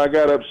stand him. I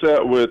got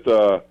upset with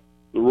the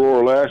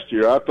Roar last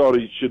year. I thought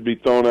he should be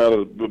thrown out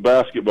of the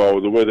basketball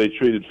with the way they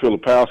treated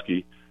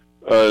Filipowski.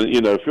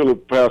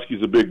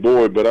 Filipowski's a big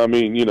boy, but I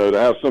mean, to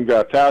have some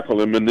guy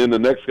tackle him and then the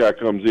next guy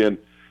comes in,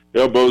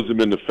 elbows him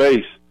in the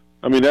face.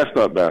 I mean, that's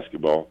not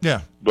basketball.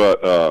 Yeah.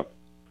 But I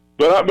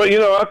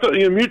thought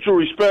mutual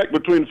respect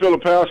between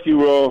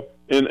Filipowski,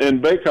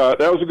 and Baycott,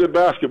 that was a good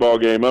basketball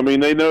game. I mean,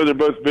 they know they're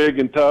both big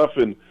and tough,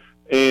 and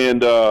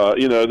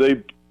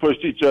they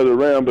pushed each other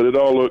around, but it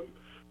all looked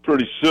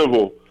pretty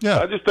civil. Yeah.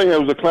 I just think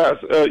that was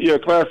a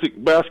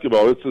classic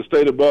basketball. It's the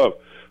state above.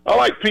 I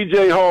like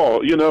P.J.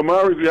 Hall.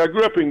 I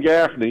grew up in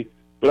Gaffney,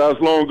 but I was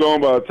long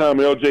gone by the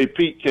time L.J.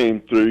 Peet came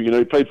through.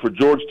 He played for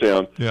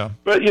Georgetown. Yeah.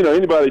 But,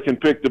 anybody can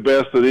pick the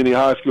best at any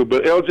high school.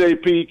 But L.J.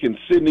 Peet and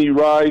Sidney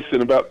Rice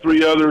and about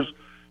 3 others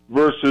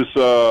versus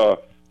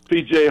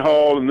P.J.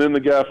 Hall, and then the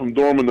guy from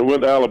Dorman that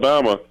went to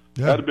Alabama.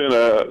 Yeah. That'd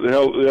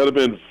have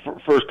been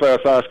first class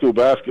high school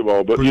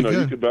basketball. But you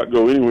could about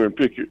go anywhere and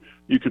pick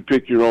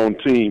your own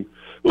team.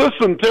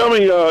 Listen, tell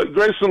me,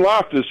 Grayson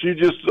Loftus, you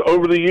just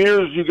over the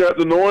years you got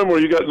to know him, or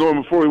you got to know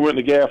him before he went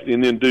to Gaffney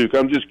and then Duke?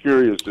 I'm just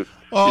curious if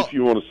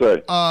you want to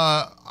say.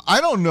 I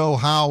don't know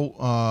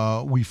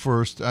how we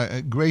first.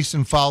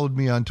 Grayson followed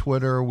me on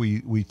Twitter.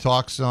 We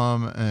talked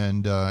some,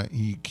 and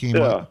he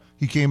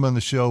came on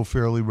the show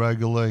fairly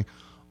regularly.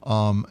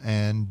 Well,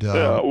 no,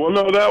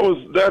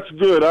 that's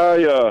good.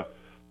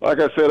 Like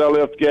I said, I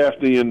left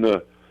Gaffney in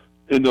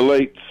the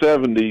late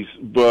 70s,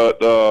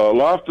 but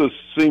Loftus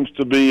seems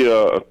to be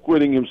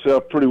acquitting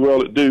himself pretty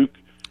well at Duke.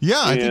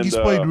 Yeah, I think he's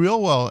played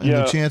real well in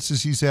the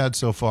chances he's had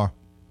so far.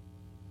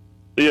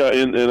 Yeah,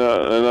 and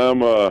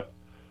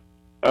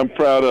I'm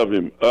proud of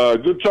him.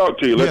 Good talk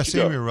to you.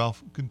 Same here,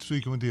 Ralph. Good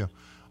speaking with you.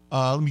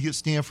 Let me get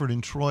Stanford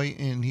and Troy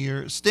in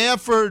here.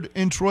 Stanford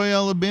and Troy,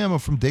 Alabama,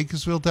 from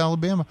Dacusville to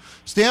Alabama.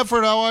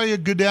 Stanford, how are you?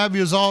 Good to have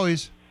you as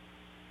always.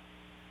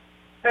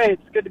 Hey,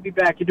 it's good to be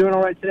back. You doing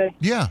all right today?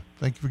 Yeah,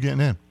 thank you for getting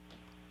in.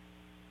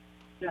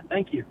 Yeah,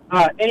 thank you.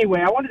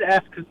 Anyway, I wanted to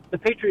ask, because the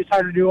Patriots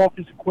hired a new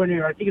offensive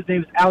coordinator. I think his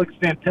name is Alex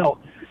Van Pelt.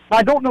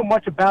 I don't know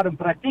much about him,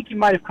 but I think he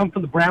might have come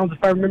from the Browns,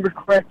 if I remember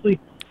correctly.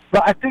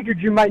 But I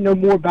figured you might know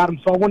more about him,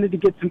 so I wanted to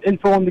get some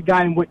info on the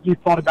guy and what you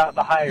thought about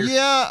the hire.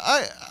 Yeah,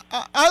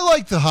 I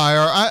like the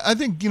hire. I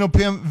think,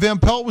 Van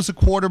Pelt was a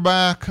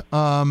quarterback.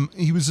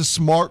 He was a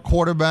smart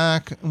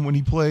quarterback when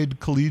he played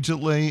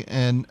collegiately,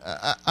 and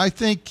I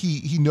think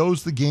he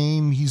knows the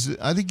game.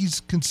 I think he's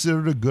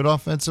considered a good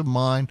offensive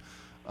mind.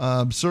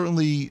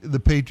 Certainly the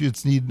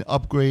Patriots need an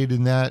upgrade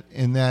in that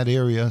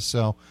area,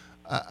 so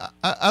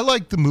I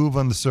like the move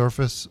on the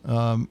surface.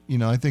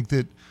 I think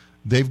that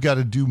they've got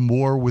to do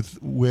more with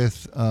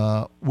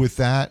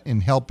that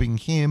and helping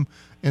him.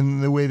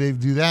 And the way they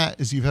do that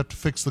is you have to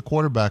fix the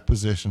quarterback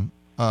position.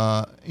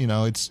 That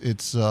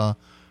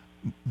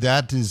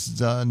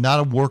is not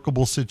a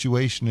workable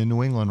situation in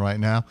New England right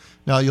now.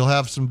 Now you'll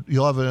have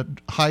a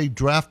high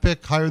draft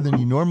pick, higher than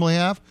you normally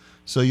have,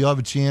 so you'll have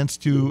a chance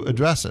to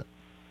address it.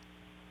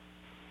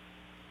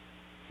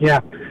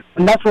 Yeah,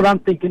 and that's what I'm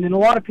thinking. And a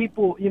lot of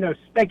people,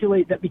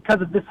 speculate that because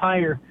of this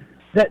hire,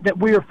 that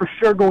we are for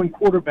sure going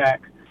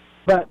quarterback.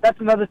 But that's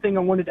another thing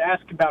I wanted to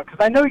ask about,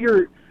 because I know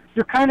you're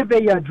kind of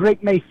a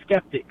Drake May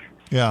skeptic.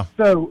 Yeah.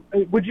 So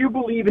would you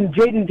believe in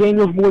Jaden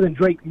Daniels more than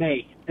Drake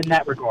May in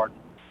that regard?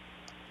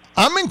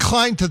 I'm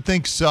inclined to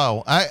think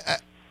so. I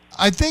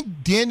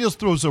think Daniels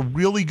throws a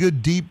really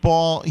good deep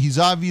ball. He's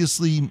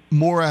obviously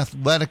more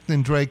athletic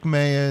than Drake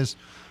May is.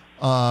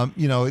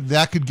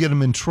 That could get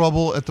him in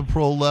trouble at the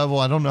pro level.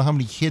 I don't know how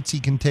many hits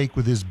he can take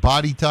with his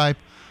body type.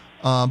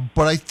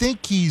 But I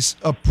think he's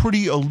a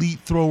pretty elite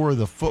thrower of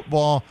the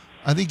football.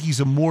 I think he's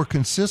a more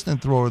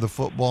consistent thrower of the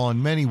football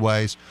in many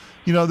ways.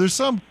 There's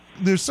some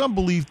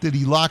belief that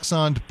he locks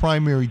on to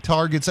primary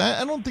targets.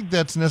 I don't think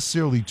that's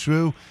necessarily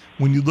true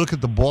when you look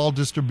at the ball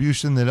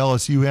distribution that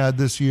LSU had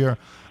this year.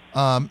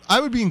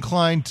 I would be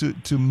inclined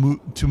to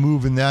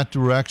move in that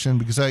direction,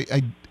 because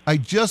I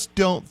just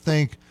don't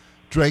think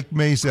Drake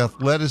May's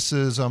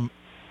athleticism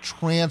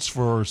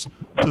transfers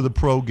to the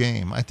pro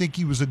game. I think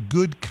he was a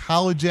good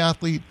college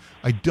athlete.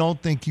 I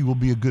don't think he will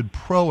be a good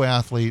pro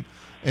athlete.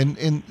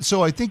 And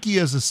so I think he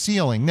has a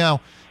ceiling.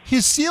 Now,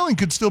 his ceiling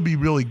could still be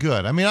really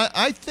good. I mean,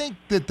 I think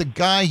that the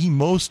guy he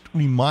most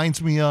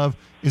reminds me of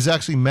is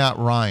actually Matt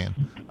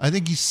Ryan. I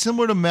think he's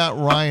similar to Matt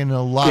Ryan in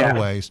a lot of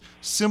ways.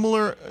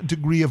 Similar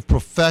degree of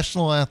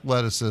professional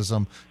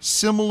athleticism,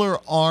 similar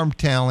arm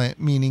talent,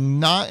 meaning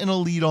not an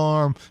elite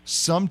arm,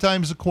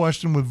 sometimes a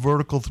question with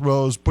vertical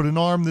throws, but an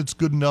arm that's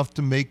good enough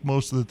to make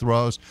most of the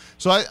throws.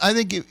 So I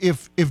think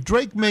if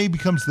Drake May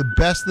becomes the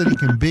best that he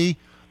can be,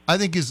 I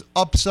think his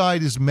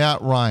upside is Matt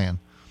Ryan.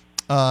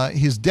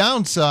 His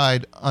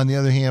downside, on the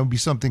other hand, would be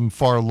something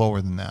far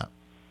lower than that,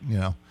 you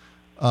know.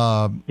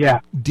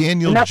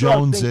 Daniel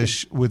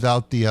Jones-ish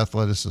without the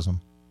athleticism.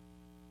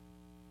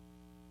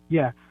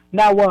 Yeah.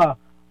 Now,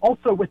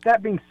 also with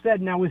that being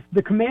said, now if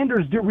the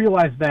Commanders do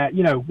realize that,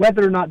 you know,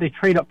 whether or not they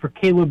trade up for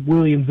Caleb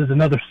Williams is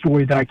another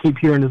story that I keep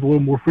hearing is a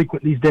little more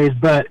frequent these days.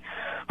 But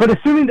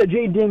assuming that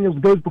Jay Daniels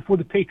goes before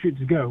the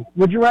Patriots go,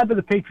 would you rather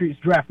the Patriots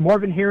draft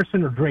Marvin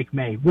Harrison or Drake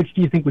May? Which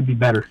do you think would be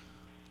better?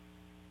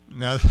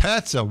 Now,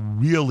 that's a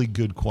really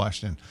good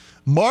question.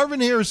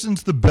 Marvin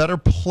Harrison's the better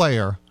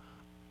player.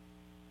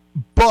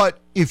 But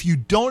if you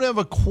don't have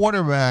a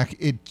quarterback,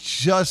 it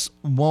just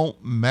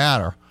won't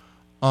matter.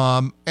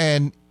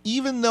 And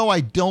even though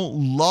I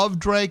don't love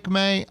Drake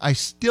May, I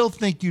still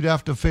think you'd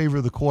have to favor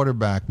the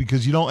quarterback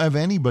because you don't have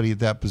anybody at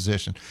that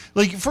position.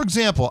 Like, for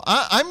example,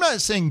 I'm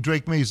not saying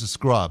Drake May is a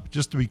scrub,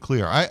 just to be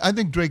clear. I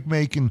think Drake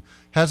May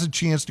has a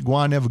chance to go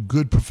on and have a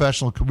good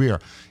professional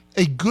career.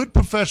 A good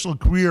professional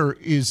career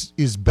is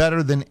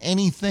better than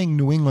anything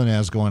New England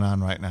has going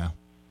on right now.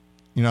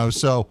 You know,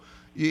 so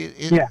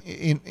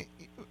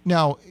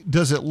now,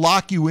 does it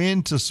lock you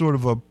into sort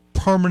of a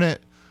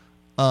permanent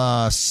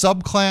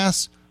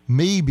subclass?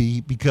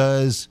 Maybe,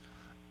 because,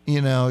 you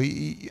know,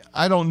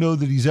 I don't know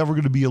that he's ever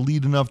going to be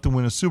elite enough to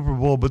win a Super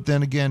Bowl. But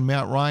then again,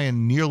 Matt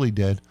Ryan nearly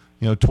did,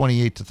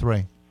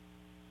 28-3.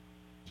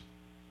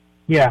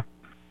 Yeah.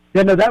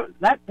 Yeah, no,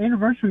 that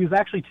anniversary was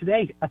actually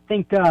today. I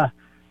think,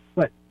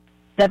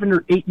 7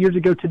 or 8 years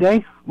ago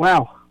today?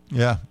 Wow.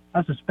 Yeah.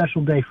 That's a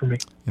special day for me.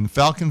 And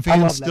Falcon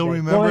fans still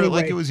remember it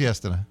like it was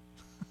yesterday.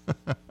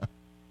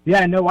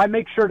 Yeah, no, I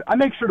make sure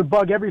to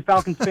bug every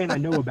Falcons fan I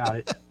know about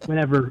it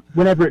whenever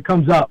it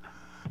comes up.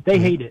 They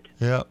hate it.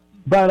 Yeah.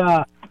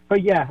 But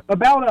yeah,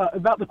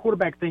 about the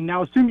quarterback thing.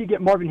 Now, assume you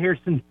get Marvin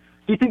Harrison.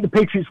 Do you think the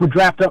Patriots would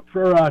trade up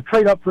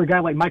for a guy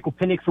like Michael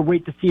Penix, or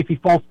wait to see if he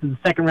falls to the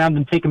second round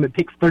and take him at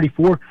pick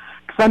 34?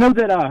 Because I know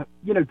that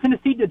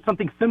Tennessee did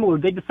something similar.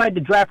 They decided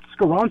to draft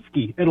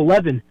Skoronski at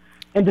 11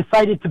 and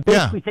decided to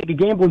basically take a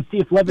gamble and see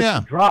if Levis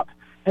would drop.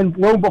 And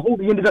lo and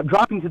behold, he ended up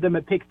dropping to them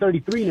at pick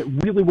 33, and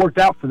it really worked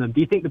out for them.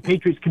 Do you think the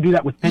Patriots could do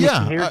that with Penix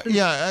and Harrison?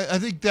 I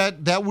think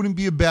that wouldn't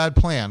be a bad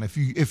plan. If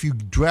you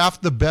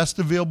draft the best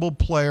available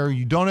player,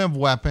 you don't have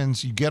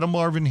weapons, you get a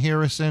Marvin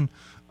Harrison,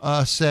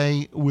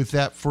 say, with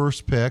that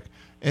first pick,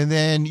 and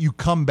then you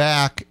come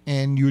back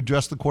and you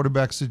address the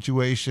quarterback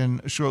situation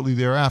shortly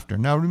thereafter.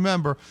 Now,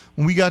 remember,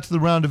 when we got to the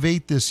round of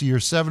 8 this year,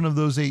 7 of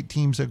those 8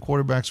 teams had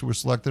quarterbacks who were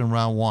selected in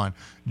round 1.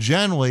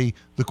 Generally,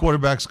 the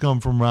quarterbacks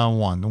come from round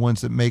 1, the ones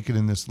that make it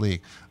in this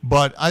league.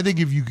 But I think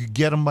if you could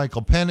get a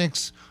Michael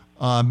Penix,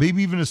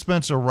 maybe even a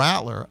Spencer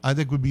Rattler, I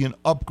think would be an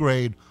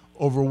upgrade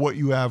over what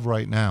you have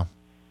right now.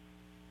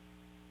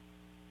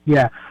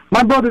 Yeah,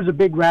 my brother's a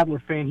big Rattler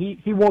fan.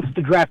 He wants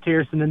to draft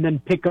Harrison and then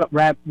pick up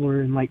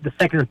Rattler in like the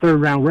second or third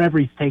round, wherever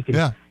he's taken.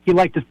 Yeah. He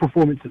liked his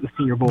performance at the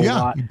Senior Bowl a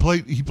lot. He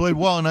played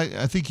well, and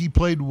I think he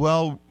played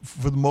well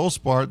for the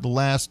most part the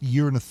last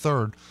year and a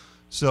third.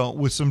 So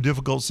with some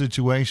difficult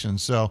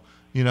situations. So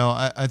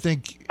I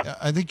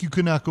think you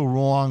could not go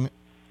wrong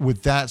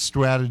with that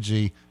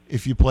strategy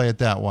if you play it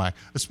that way,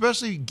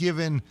 especially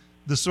given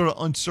the sort of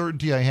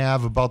uncertainty I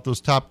have about those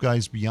top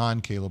guys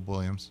beyond Caleb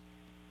Williams.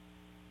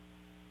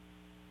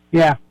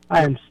 Yeah,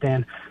 I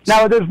understand.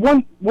 Now, there's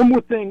one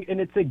more thing,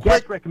 and it's a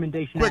guest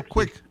recommendation.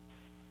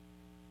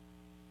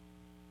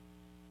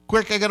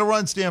 Quick, I got to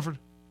run, Stanford.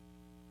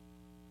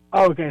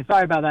 Oh, okay.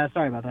 Sorry about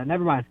that.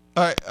 Never mind.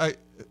 All right.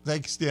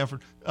 Thank you,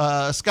 Stanford.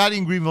 Scotty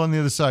and Greenville on the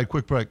other side.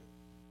 Quick break.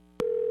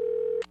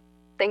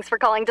 Thanks for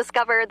calling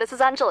Discover. This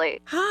is Anjali.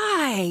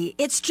 Hi,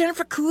 it's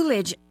Jennifer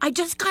Coolidge. I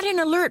just got an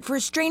alert for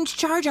a strange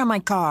charge on my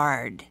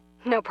card.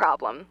 No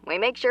problem. We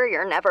make sure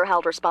you're never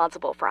held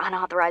responsible for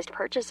unauthorized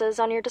purchases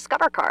on your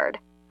Discover card.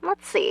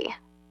 Let's see.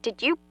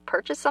 Did you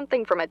purchase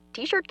something from a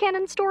t-shirt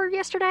cannon store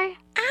yesterday?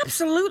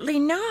 Absolutely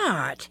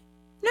not.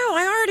 No,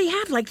 I already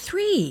have like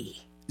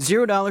 3.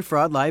 $0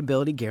 fraud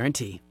liability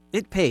guarantee.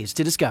 It pays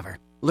to Discover.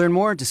 Learn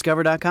more at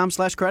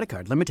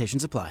discover.com/creditcard.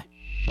 Limitations apply.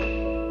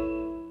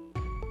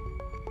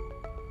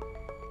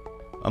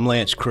 I'm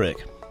Lance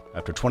Crick.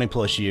 After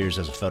 20-plus years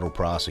as a federal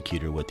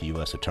prosecutor with the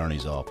U.S.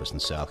 Attorney's Office in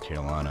South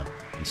Carolina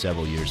and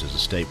several years as a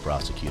state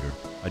prosecutor,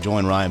 I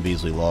joined Ryan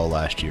Beasley Law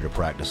last year to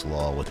practice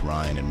law with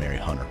Ryan and Mary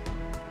Hunter.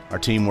 Our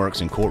team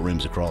works in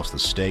courtrooms across the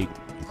state,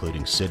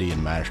 including city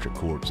and magistrate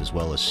courts, as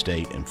well as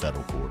state and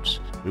federal courts.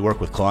 We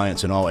work with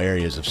clients in all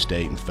areas of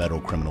state and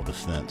federal criminal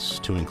defense,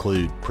 to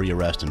include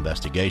pre-arrest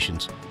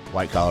investigations,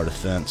 white-collar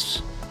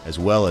defense, as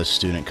well as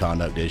student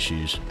conduct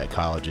issues at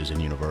colleges and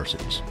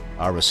universities.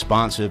 Our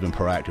responsive and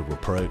proactive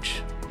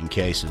approach in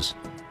cases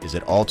is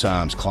at all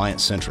times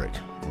client-centric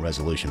and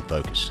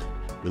resolution-focused.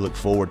 We look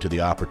forward to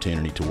the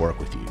opportunity to work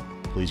with you.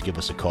 Please give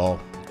us a call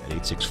at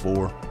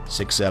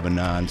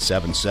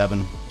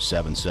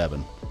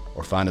 864-679-7777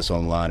 or find us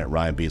online at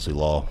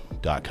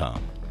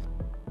ryanbeasleylaw.com.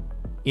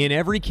 In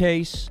every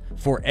case,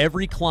 for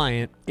every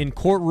client, in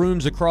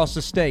courtrooms across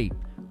the state,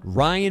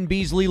 Ryan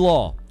Beasley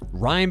Law,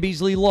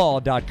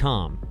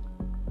 ryanbeasleylaw.com.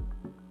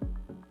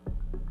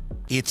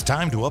 It's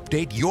time to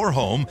update your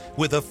home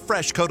with a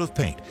fresh coat of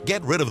paint.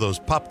 Get rid of those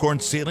popcorn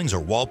ceilings or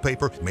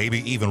wallpaper, maybe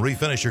even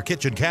refinish your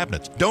kitchen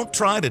cabinets. Don't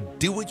try to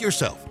do it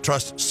yourself.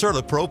 Trust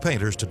CertaPro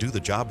painters to do the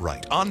job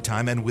right, on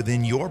time and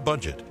within your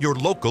budget. Your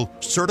local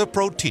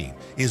CertaPro team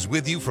is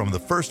with you from the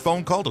first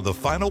phone call to the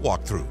final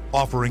walkthrough,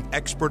 offering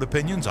expert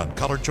opinions on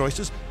color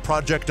choices,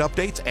 project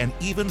updates, and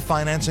even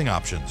financing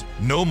options.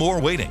 No more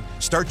waiting.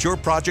 Start your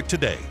project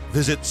today.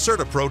 Visit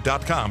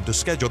CertaPro.com to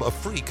schedule a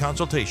free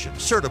consultation.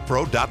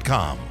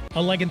 CertaPro.com.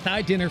 A leg and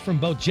thigh dinner from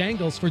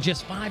Bojangles for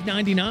just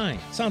 $5.99.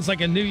 Sounds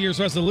like a New Year's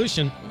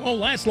resolution.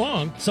 Won't last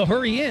long, so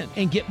hurry in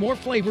and get more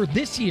flavor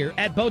this year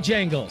at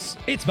Bojangles.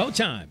 It's Bo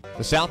time.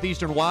 The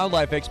Southeastern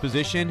Wildlife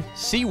Exposition,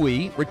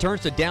 SeaWee,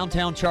 returns to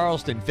downtown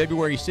Charleston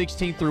February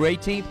 16th through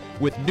 18th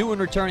with new and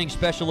returning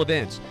special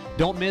events.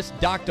 Don't miss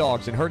Dock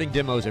Dogs and herding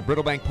demos at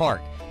Brittlebank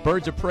Park,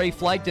 Birds of Prey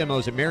flight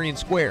demos at Marion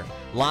Square,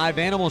 live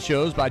animal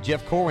shows by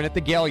Jeff Corwin at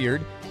the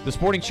Galliard, the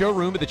sporting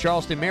showroom at the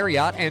Charleston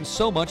Marriott, and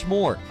so much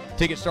more.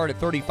 Tickets start at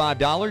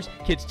 $35.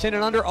 Kids 10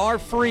 and under are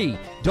free.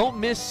 Don't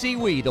miss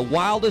SeaWee, the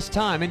wildest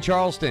time in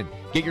Charleston.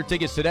 Get your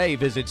tickets today.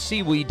 Visit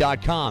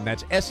SeaWee.com.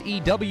 That's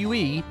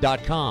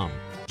SEWE.com.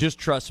 Just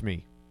trust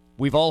me.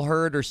 We've all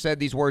heard or said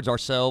these words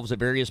ourselves at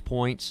various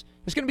points.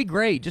 It's going to be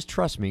great. Just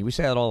trust me. We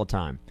say that all the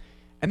time.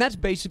 And that's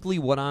basically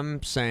what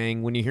I'm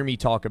saying when you hear me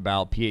talk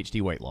about PhD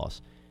weight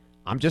loss.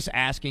 I'm just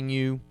asking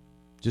you,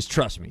 just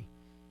trust me.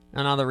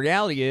 And now the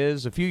reality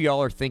is, a few of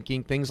y'all are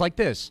thinking things like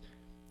this.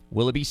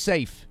 Will it be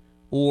safe?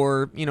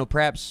 Or,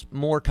 perhaps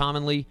more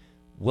commonly,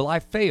 will I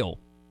fail?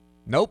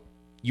 Nope,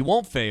 you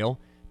won't fail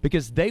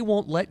because they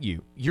won't let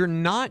you. You're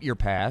not your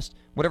past.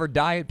 Whatever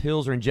diet,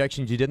 pills, or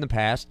injections you did in the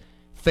past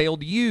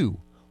failed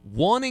you.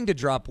 Wanting to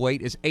drop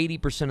weight is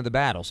 80% of the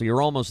battle, so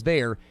you're almost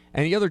there.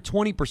 And the other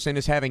 20%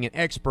 is having an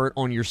expert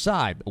on your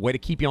side, a way to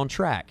keep you on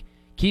track.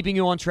 Keeping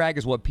you on track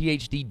is what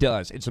PhD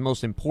does. It's the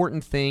most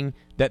important thing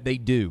that they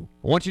do.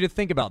 I want you to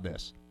think about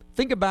this.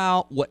 Think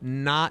about what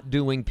not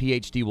doing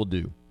PhD will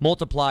do.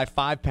 Multiply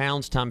 5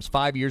 pounds times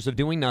 5 years of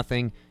doing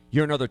nothing.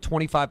 You're another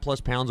 25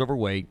 plus pounds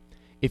overweight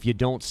if you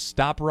don't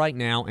stop right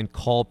now and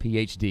call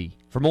PhD.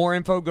 For more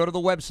info, go to the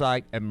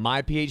website at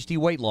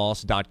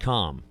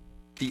myphdweightloss.com.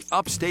 The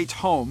Upstate's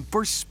home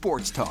for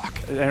sports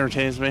talk. It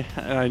entertains me,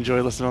 and I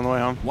enjoy listening on the way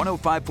home.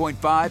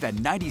 105.5 and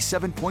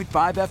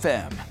 97.5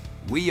 FM.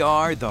 We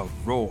are The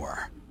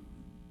Roar.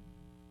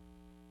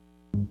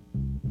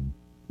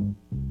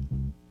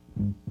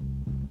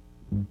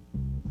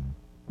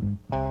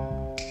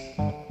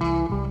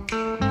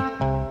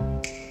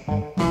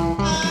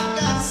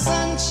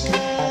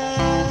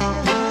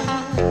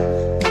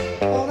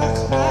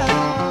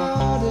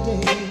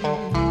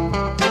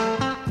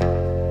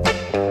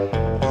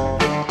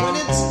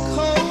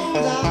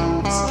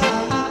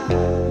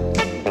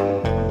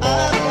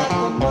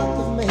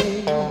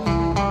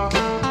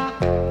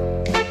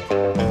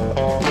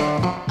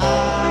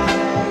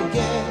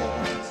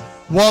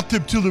 Walter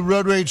to the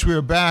Road Rage. We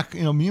are back.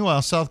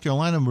 Meanwhile, South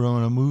Carolina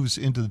moves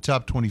into the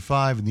top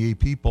 25 in the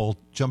AP poll,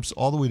 jumps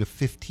all the way to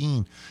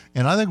 15,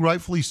 and I think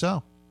rightfully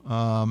so.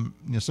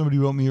 Somebody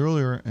wrote me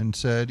earlier and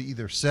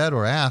either said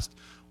or asked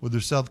whether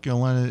South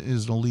Carolina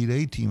is an Elite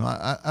Eight team.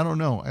 I don't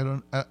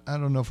know. I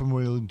don't know if I'm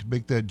willing to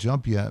make that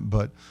jump yet,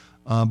 but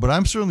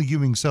I'm certainly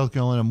giving South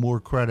Carolina more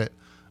credit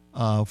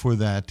for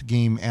that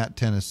game at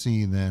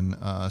Tennessee than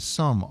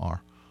some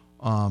are.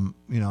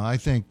 I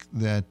think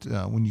that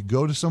when you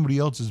go to somebody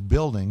else's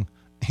building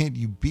and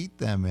you beat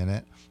them in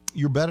it,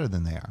 you're better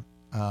than they are.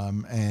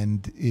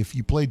 And if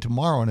you played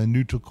tomorrow in a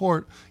neutral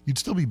court, you'd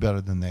still be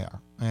better than they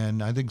are.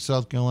 And I think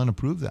South Carolina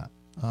proved that.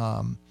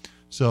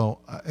 So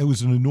it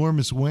was an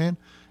enormous win,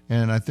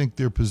 and I think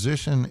their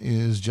position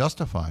is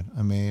justified.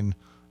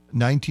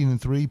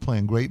 19-3,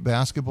 playing great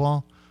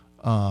basketball.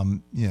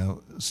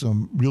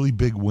 Some really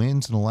big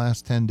wins in the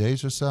last 10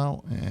 days or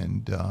so,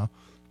 and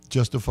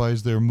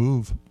justifies their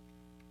move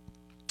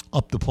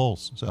up the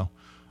polls. So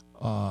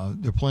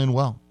they're playing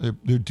well.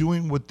 They're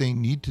doing what they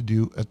need to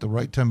do at the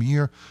right time of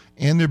year,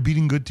 and they're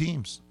beating good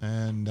teams,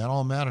 and that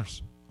all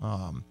matters.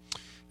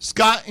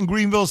 Scott in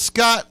Greenville.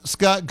 Scott,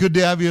 good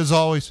to have you as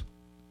always.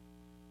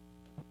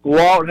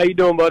 Walt, how you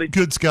doing, buddy?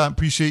 Good, Scott.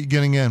 Appreciate you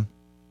getting in.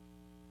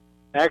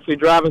 Actually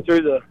driving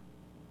through the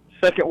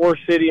second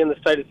worst city in the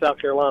state of South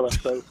Carolina,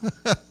 so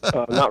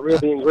not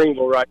really in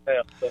Greenville right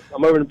now. So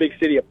I'm over in the big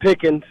city of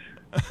Pickens,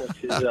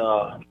 which is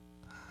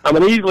I'm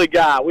an easily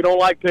guy. We don't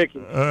like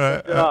Pickens. All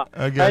right,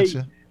 I got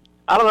you.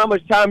 I don't know how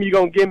much time you're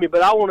going to give me,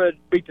 but I want to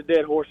beat the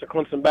dead horse of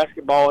Clemson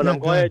basketball, and I'm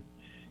glad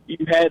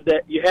you had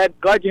that.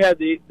 Glad you had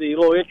the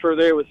little intro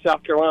there with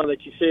South Carolina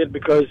that you said,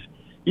 because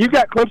you've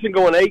got Clemson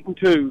going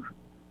 8-2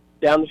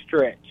 down the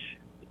stretch.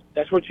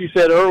 That's what you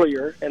said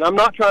earlier, and I'm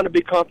not trying to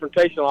be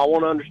confrontational. I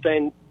want to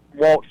understand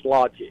Walt's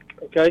logic,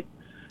 okay?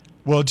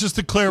 Well, just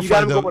to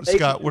clarify, though,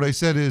 Scott, what I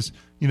said is,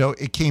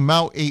 it came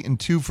out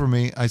 8-2 for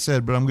me. I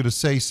said, but I'm going to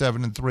say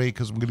 7-3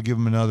 because I'm going to give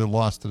them another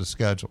loss to the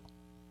schedule.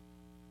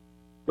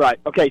 Right.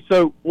 Okay.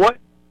 So, what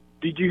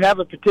did you have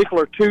a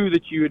particular two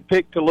that you had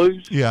picked to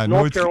lose? Yeah,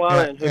 North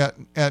Carolina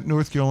at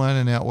North Carolina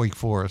and at Wake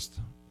Forest.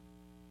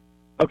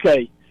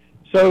 Okay.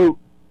 So,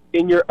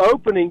 in your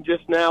opening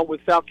just now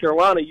with South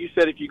Carolina, you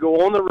said if you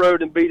go on the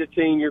road and beat a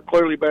team, you're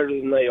clearly better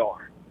than they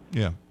are.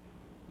 Yeah.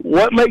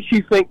 What makes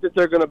you think that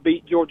they're going to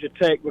beat Georgia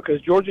Tech?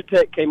 Because Georgia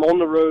Tech came on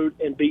the road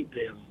and beat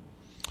them.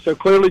 So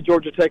clearly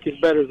Georgia Tech is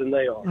better than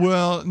they are.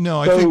 Well,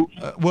 no, I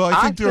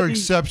think there are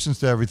exceptions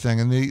to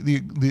everything. And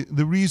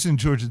the reason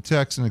Georgia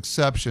Tech's an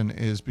exception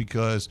is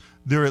because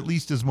they're at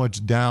least as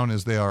much down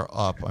as they are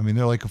up. I mean,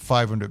 they're like a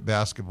 500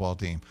 basketball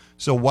team.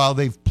 So while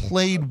they've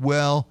played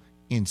well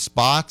in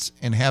spots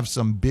and have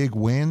some big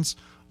wins,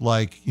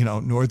 like,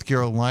 North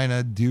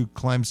Carolina, Duke,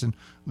 Clemson,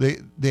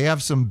 they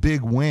have some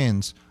big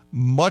wins.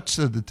 Much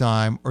of the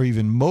time, or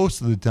even most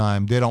of the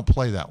time, they don't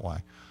play that way.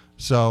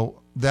 So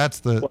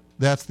that's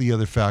the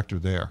other factor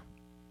there.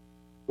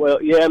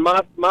 Well, yeah, and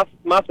my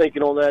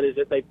thinking on that is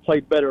that they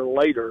played better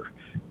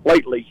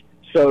lately.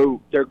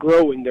 So they're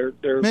growing. They're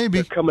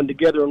coming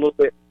together a little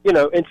bit,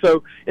 and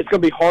so it's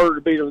going to be harder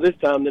to beat them this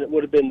time than it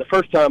would have been the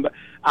first time. But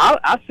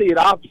I see it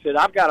opposite.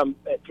 I've got them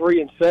at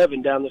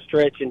 3-7 down the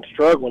stretch and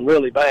struggling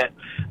really bad.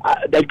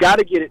 They've got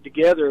to get it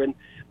together, and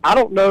I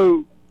don't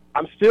know.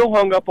 I'm still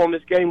hung up on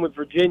this game with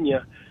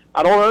Virginia.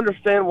 I don't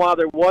understand why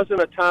there wasn't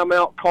a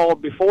timeout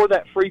called before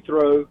that free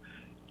throw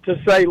to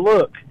say,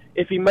 look,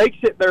 if he makes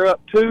it, they're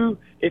up 2.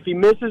 If he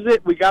misses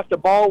it, we got the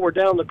ball, we're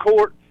down the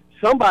court.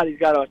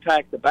 Somebody's got to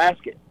attack the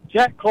basket.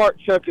 Jack Clark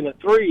chucking a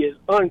 3 is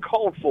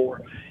uncalled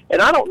for.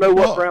 And I don't know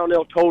what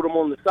Brownell told him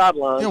on the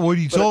sideline. Yeah, what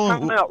he told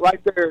him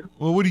right there.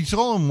 Well, what he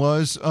told him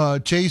was,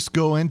 Chase,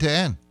 go end to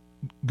end,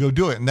 go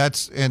do it,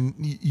 and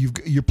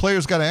your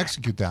players got to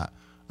execute that.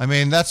 I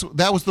mean,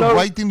 that was the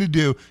right thing to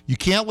do. You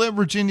can't let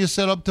Virginia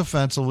set up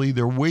defensively.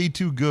 They're way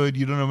too good.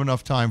 You don't have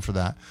enough time for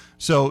that.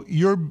 So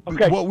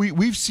what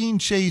we've seen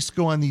Chase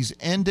go on these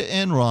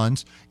end-to-end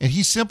runs, and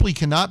he simply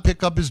cannot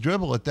pick up his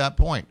dribble at that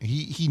point.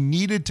 He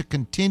needed to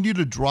continue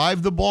to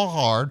drive the ball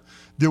hard.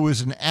 There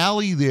was an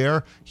alley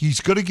there. He's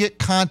going to get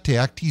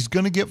contact. He's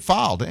going to get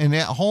fouled. And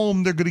at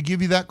home, they're going to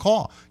give you that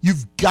call.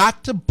 You've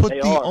got to put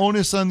the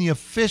onus on the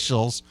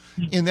officials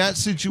in that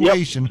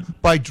situation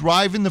by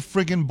driving the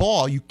friggin'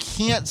 ball. You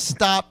can't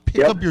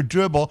pick up your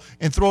dribble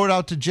and throw it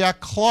out to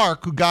Jack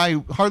Clark,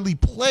 who hardly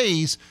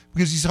plays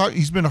because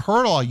he's been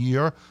hurt all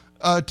year,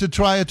 to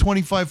try a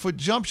 25-foot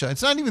jump shot.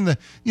 It's not even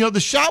the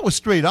shot was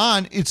straight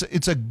on.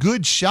 It's a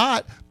good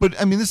shot, but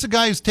I mean, this is a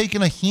guy who's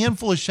taken a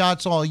handful of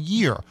shots all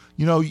year.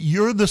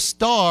 You're the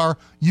star.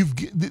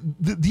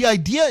 The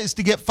idea is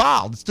to get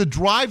fouled. It's to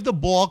drive the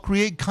ball,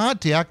 create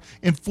contact,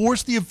 and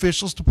force the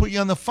officials to put you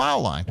on the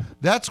foul line.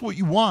 That's what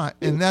you want,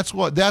 and that's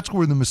where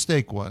the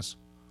mistake was.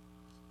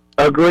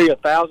 I agree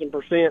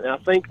 1,000%. And I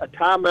think a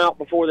timeout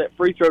before that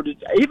free throw,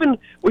 even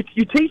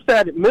you teach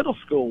that at middle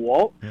school,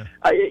 Walt.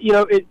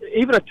 Yeah.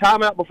 Even a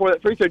timeout before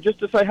that free throw, just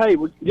to say, hey,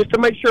 just to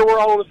make sure we're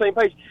all on the same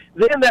page.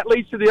 Then that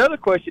leads to the other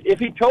question. If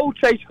he told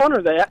Chase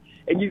Hunter that,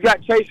 and you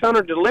got Chase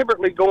Hunter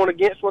deliberately going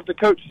against what the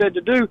coach said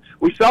to do,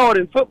 we saw it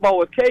in football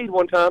with Cade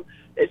one time.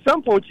 At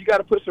some point, you got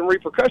to put some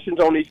repercussions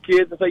on these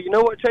kids and say, you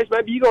know what, Chase,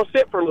 maybe you're going to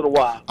sit for a little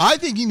while. I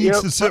think he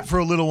needs to sit for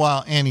a little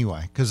while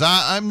anyway, because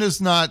I'm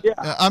just not. Yeah.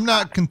 I'm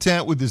not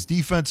content with his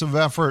defensive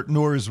effort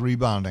nor his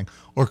rebounding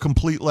or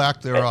complete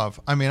lack thereof.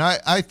 I mean,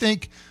 I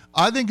think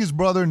his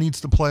brother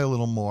needs to play a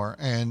little more,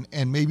 and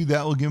maybe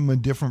that will give him a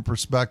different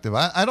perspective.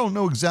 I don't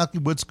know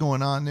exactly what's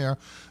going on there,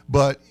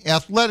 but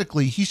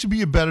athletically, he should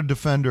be a better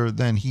defender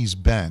than he's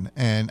been.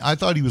 And I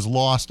thought he was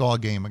lost all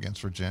game against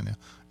Virginia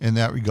in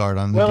that regard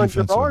on the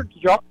defense. Well, and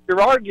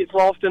Gerard gets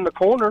lost in the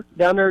corner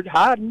down there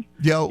hiding.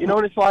 Yeah, and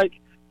it's like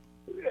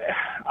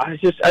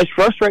it's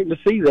frustrating to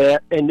see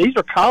that. And these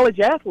are college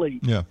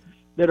athletes. Yeah.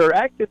 That are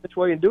acting this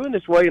way and doing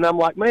this way, and I'm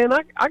like, man,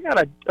 I got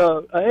a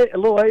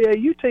little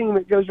AAU team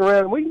that goes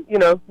around,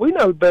 and we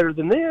know better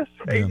than this.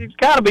 Yeah. It's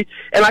got to be.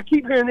 And I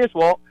keep hearing this,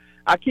 Walt.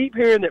 I keep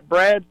hearing that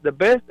Brad's the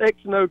best X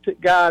and O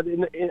guy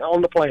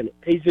on the planet.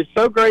 He's just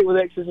so great with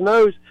X's and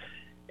O's.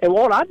 And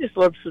Walt, I just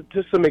love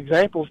some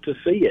examples to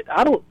see it.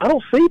 I don't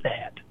see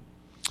that.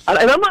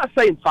 And I'm not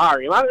saying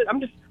fire him.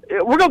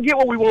 We're gonna get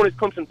what we want as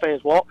Clemson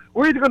fans, Walt.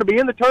 We're either going to be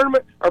in the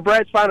tournament or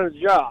Brad's finding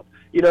a job.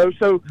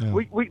 So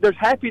we there's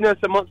happiness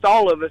amongst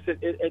all of us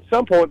at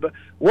some point. But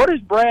what has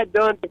Brad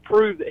done to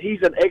prove that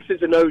he's an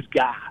X's and O's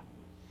guy?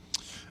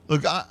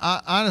 Look,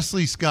 I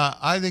honestly, Scott,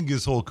 I think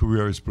his whole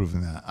career has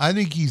proven that. I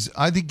think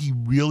he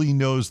really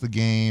knows the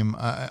game.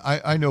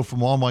 I know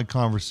from all my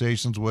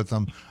conversations with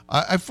him,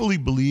 I fully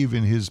believe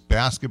in his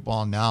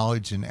basketball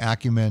knowledge and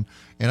acumen,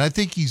 and I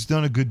think he's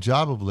done a good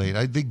job of late.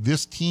 I think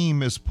this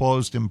team has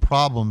posed him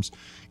problems,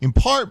 in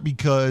part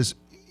because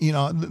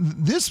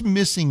this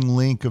missing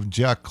link of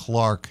Jack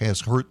Clark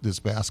has hurt this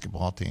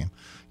basketball team.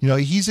 You know,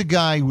 he's a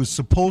guy who was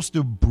supposed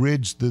to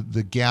bridge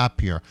the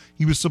gap here.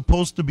 He was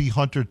supposed to be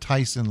Hunter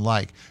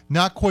Tyson-like.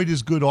 Not quite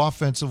as good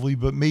offensively,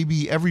 but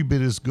maybe every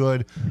bit as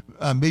good,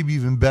 maybe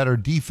even better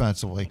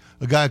defensively.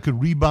 A guy who could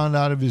rebound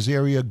out of his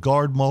area,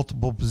 guard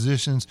multiple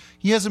positions.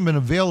 He hasn't been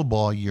available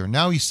all year.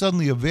 Now he's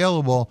suddenly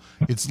available.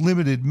 It's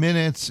limited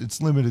minutes.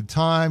 It's limited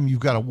time.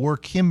 You've got to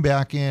work him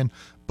back in.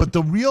 But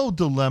the real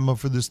dilemma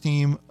for this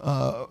team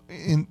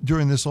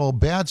during this all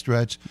bad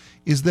stretch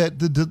is that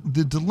the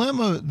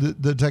dilemma,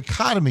 the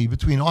dichotomy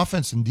between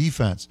offense and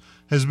defense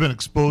has been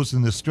exposed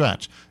in this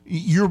stretch.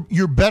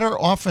 Your better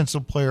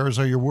offensive players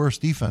are your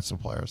worst defensive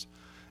players,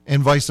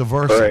 and vice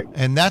versa. Right.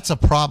 And that's a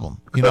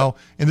problem, you know.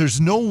 And there's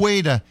no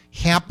way to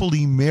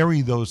happily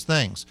marry those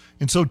things.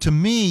 And so to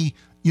me,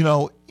 you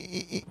know,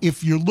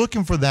 if you're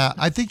looking for that,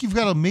 I think you've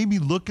got to maybe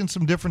look in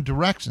some different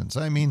directions.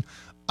 I mean,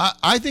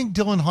 I think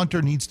Dylan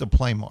Hunter needs to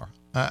play more.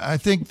 I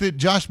think that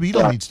Josh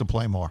Beadle needs to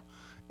play more.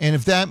 And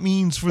if that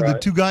means for the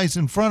two guys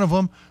in front of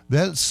him,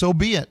 that so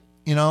be it.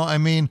 You know, I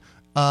mean,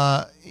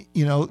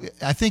 you know,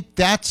 I think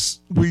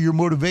that's where your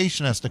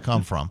motivation has to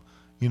come from.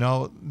 You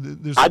know,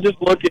 I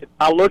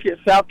look at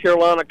South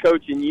Carolina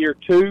coach in year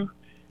 2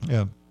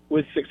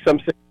 with some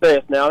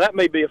success. Now that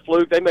may be a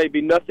fluke. They may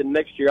be nothing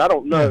next year. I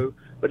don't know.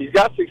 Yeah. But he's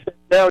got success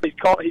now. And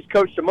he's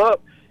coached them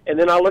up. And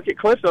then I look at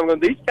Clemson. I'm going,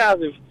 these guys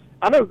have.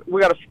 I know we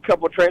got a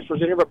couple of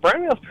transfers in here, but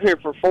Brownell's been here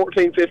for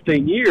 14,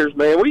 15 years,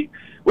 man. We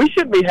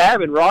shouldn't be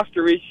having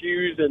roster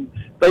issues and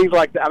things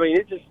like that. I mean,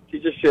 it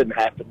just shouldn't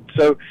happen.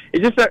 So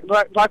it's just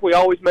like we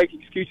always make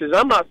excuses.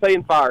 I'm not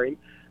saying fire him.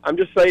 I'm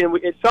just saying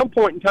at some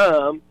point in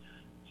time,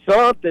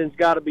 something's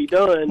got to be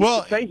done.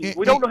 Well, we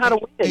don't know how to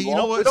win. You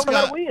know what, we don't Scott, know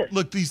how to win.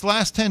 Look, these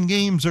last 10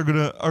 games are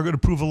gonna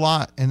prove a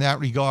lot in that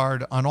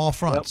regard on all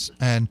fronts,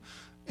 and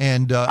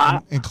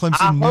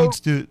Clemson needs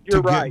to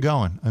get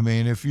going. I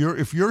mean, if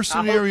your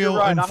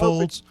scenario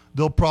unfolds,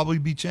 they'll probably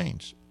be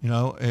changed. You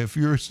know, if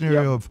your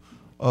scenario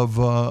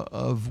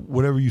of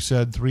whatever you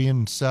said,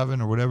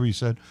 3-7 or whatever you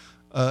said,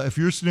 if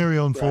your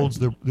scenario unfolds,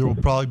 there will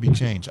probably be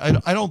change.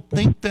 I don't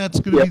think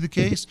that's going to be the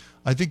case.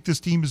 I think this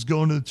team is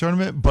going to the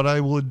tournament, but I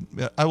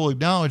will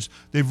acknowledge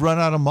they've run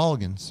out of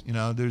mulligans. You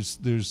know,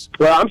 there's.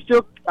 Well,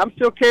 I'm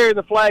still carrying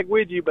the flag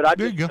with you, but I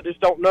just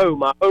don't know.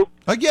 My hope.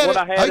 I get it.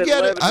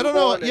 I don't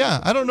know. Yeah,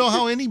 I don't know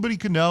how anybody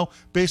could know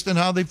based on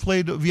how they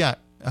played of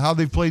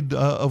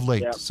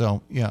late. Yep.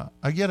 So yeah,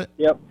 I get it.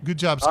 Yep. Good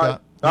job,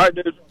 Scott. All right,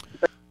 dude.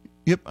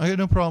 Yep, I got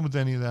no problem with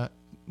any of that.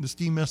 This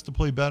team has to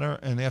play better,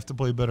 and they have to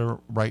play better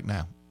right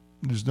now.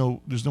 There's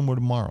no more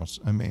tomorrows.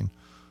 I mean,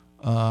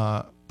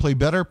 play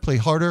better, play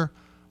harder,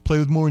 play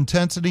with more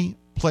intensity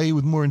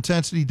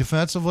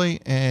defensively.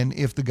 And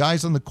if the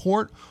guys on the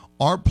court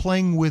aren't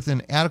playing with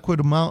an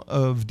adequate amount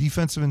of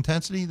defensive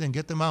intensity, then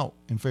get them out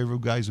in favor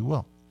of guys who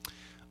will.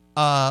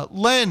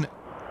 Len,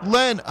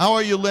 how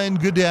are you, Len?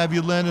 Good to have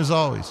you, Len, as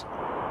always.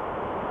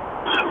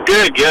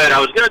 Good. I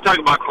was going to talk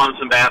about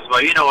Clemson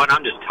basketball. You know what?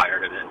 I'm just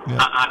tired of it. Yeah.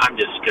 I'm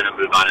just going to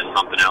move on to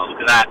something else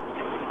because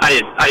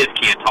I just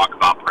can't talk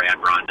about Brad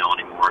Brownell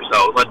anymore.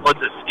 So let's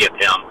just skip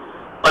him.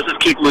 Let's just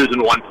keep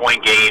losing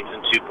 1-point games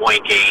and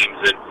 2-point games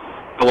and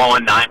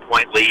blowing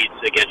 9-point leads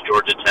against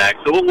Georgia Tech.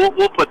 So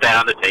we'll put that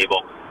on the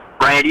table.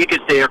 Brad, you can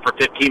stay here for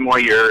 15 more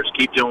years.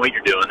 Keep doing what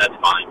you're doing. That's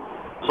fine.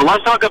 So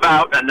let's talk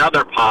about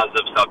another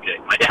positive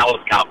subject, my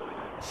Dallas Cowboys.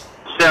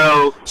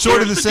 So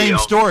sort of the same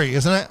story,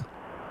 isn't it?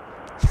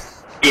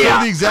 Yeah, sort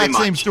of the exact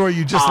same story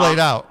you just laid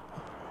out.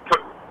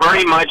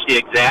 Pretty much the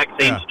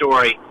exact same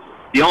story.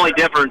 The only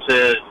difference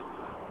is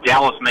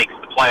Dallas makes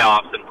the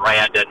playoffs and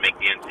Brad doesn't make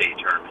the NCAA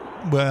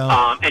tournament.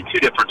 Well, and two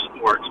different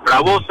sports. But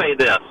I will say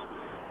this.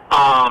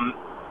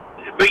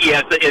 But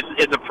yes,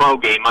 it's a pro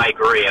game. I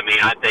agree. I mean,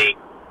 I think,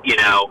 you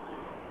know,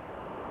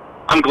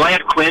 I'm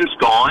glad Quinn's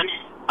gone.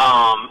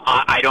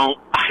 I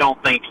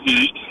don't think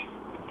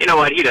you know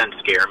what, he doesn't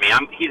scare me.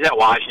 He's at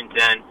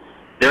Washington.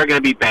 They're going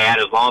to be bad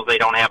as long as they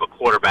don't have a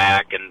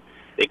quarterback and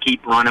they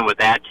keep running with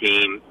that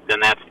team, then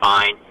that's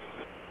fine.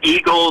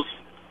 Eagles,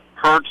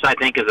 Hurts, I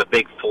think, is a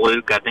big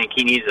fluke. I think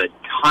he needs a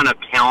ton of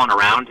talent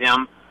around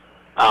him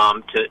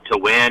to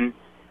win.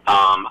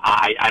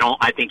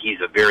 I think he's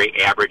a very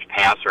average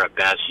passer at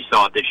best. You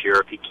saw it this year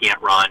if he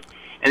can't run.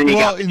 And then you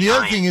got the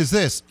other thing is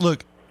this.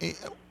 Look,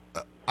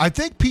 I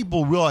think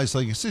people realize,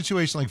 like a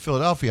situation like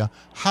Philadelphia,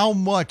 how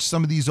much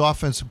some of these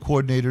offensive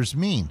coordinators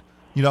mean.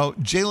 You know,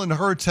 Jalen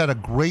Hurts had a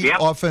great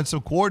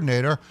offensive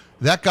coordinator.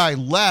 That guy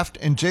left,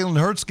 and Jalen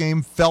Hurts'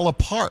 game fell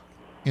apart,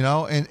 you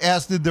know, and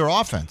as did their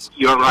offense.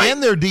 You're right.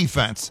 And their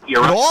defense. It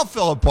all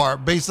fell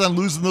apart based on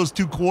losing those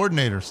two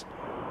coordinators.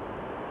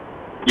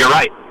 You're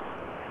right.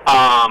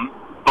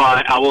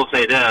 But I will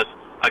say this.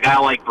 A guy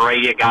like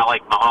Brady, a guy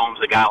like Mahomes,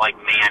 a guy like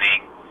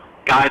Manning,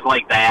 guys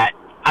like that,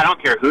 I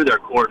don't care who their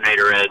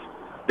coordinator is,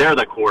 they're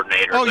the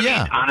coordinators. Oh,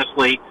 yeah. I mean,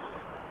 honestly,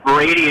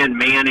 Brady and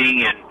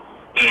Manning and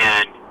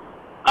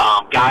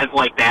guys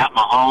like that,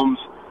 Mahomes,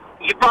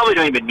 you probably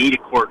don't even need a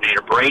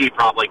coordinator. Brady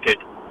probably could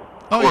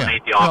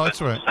coordinate the offense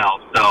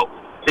himself. So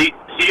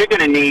you're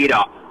going to need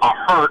a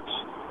Hurts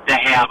to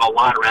have a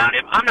lot around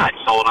him. I'm not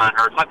sold on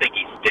Hurts. I think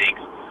he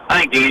stinks. I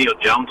think Daniel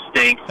Jones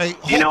stinks. Hey,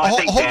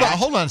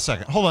 hold on a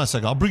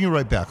second. I'll bring you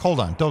right back. Hold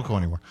on. Don't go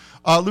anywhere.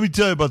 Let me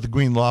tell you about the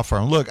Green Law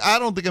Firm. Look, I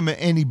don't think I met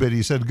anybody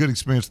who's had a good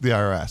experience with the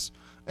IRS.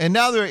 And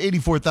now there are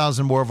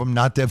 84,000 more of them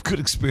not to have good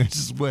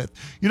experiences with.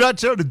 You're not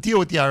trying to deal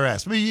with the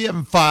IRS. Maybe you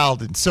haven't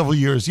filed in several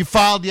years. You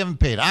filed, you haven't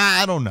paid.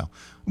 I don't know.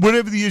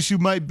 Whatever the issue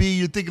might be,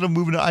 you're thinking of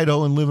moving to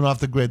Idaho and living off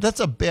the grid. That's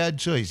a bad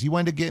choice. You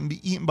wind up getting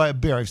eaten by a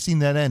bear. I've seen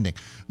that ending.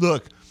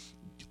 Look,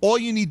 all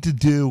you need to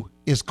do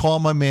is call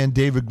my man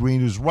David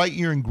Green, who's right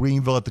here in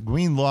Greenville at the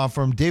Green Law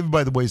Firm. David,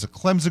 by the way, is a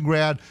Clemson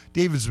grad.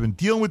 David's been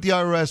dealing with the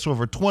IRS for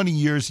over 20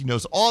 years. He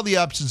knows all the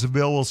options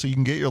available so you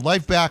can get your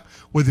life back,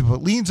 whether you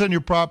put liens on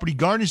your property,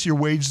 garnish your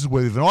wages,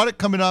 whether you have an audit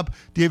coming up.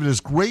 David has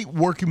great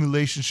working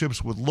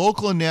relationships with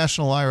local and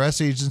national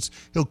IRS agents.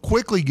 He'll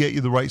quickly get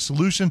you the right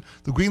solution.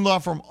 The Green Law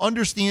Firm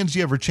understands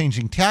the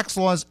ever-changing tax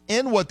laws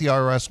and what the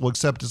IRS will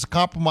accept as a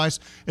compromise.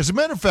 As a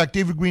matter of fact,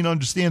 David Green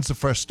understands the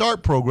Fresh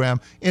Start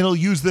program, and he'll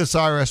use this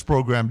IRS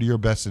program to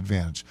your best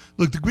advantage.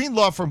 Look, the Green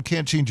Law Firm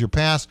can't change your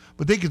past,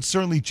 but they can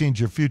certainly change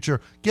your future.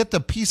 Get the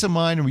peace of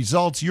mind and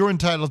results you're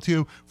entitled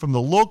to from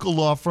the local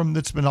law firm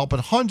that's been helping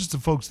hundreds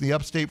of folks in the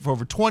upstate for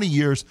over 20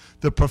 years.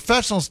 The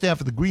professional staff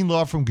at the Green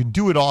Law Firm can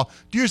do it all.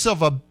 Do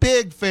yourself a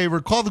big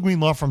favor. Call the Green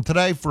Law Firm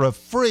today for a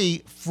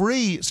free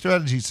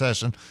strategy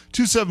session,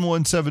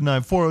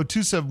 271-7940,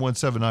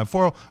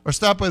 271-7940, or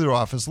stop by their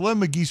office,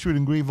 11 McGee Street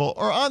in Greenville,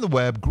 or on the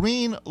web,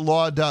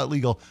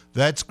 greenlaw.legal.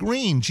 That's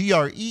green,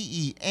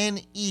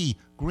 G-R-E-E-N-E,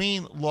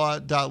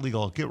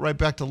 greenlaw.legal. Get right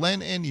back to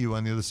Len and you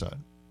on the other side.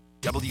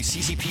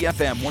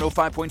 WCCP-FM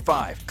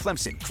 105.5,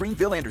 Clemson,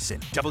 Greenville, Anderson.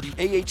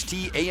 WAHT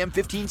AM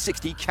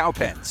 1560,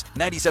 Cowpens.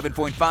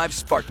 97.5,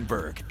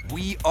 Spartanburg.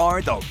 We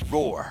are the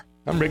Roar.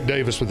 I'm Rick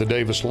Davis with the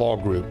Davis Law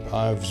Group.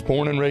 I was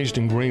born and raised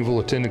in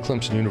Greenville, attended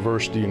Clemson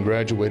University, and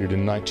graduated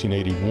in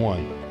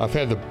 1981. I've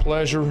had the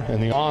pleasure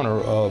and the honor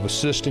of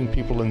assisting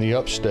people in the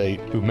upstate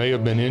who may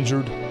have been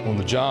injured on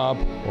the job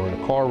or in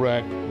a car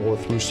wreck or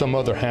through some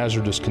other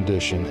hazardous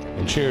condition,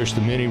 and cherish the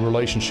many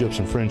relationships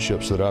and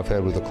friendships that I've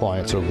had with the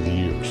clients over the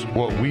years.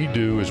 What we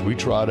do is we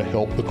try to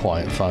help the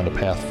client find a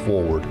path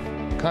forward.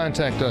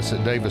 Contact us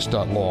at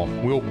davis.law.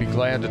 We'll be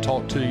glad to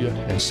talk to you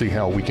and see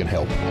how we can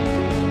help.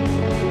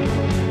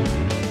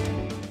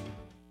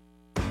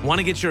 Want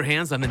to get your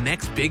hands on the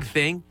next big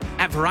thing?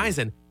 At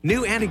Verizon,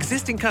 new and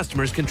existing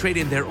customers can trade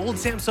in their old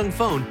Samsung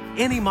phone,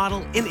 any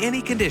model, in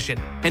any condition,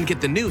 and get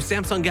the new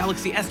Samsung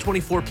Galaxy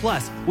S24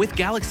 Plus with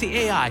Galaxy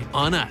AI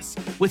on us,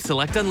 with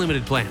select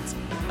unlimited plans.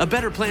 A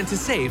better plan to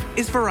save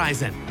is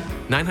Verizon.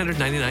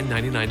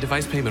 $999.99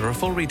 device payment or a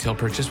full retail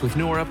purchase with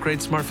new or upgrade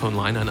smartphone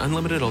line on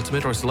unlimited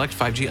ultimate or select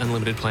 5G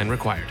unlimited plan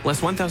required.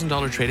 Less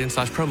 $1,000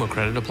 trade-in/promo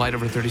credit applied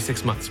over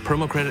 36 months.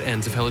 Promo credit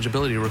ends if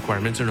eligibility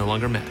requirements are no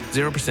longer met.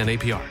 0%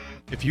 APR.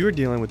 If you are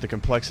dealing with the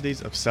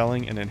complexities of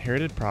selling an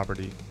inherited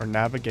property or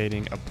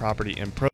navigating a property in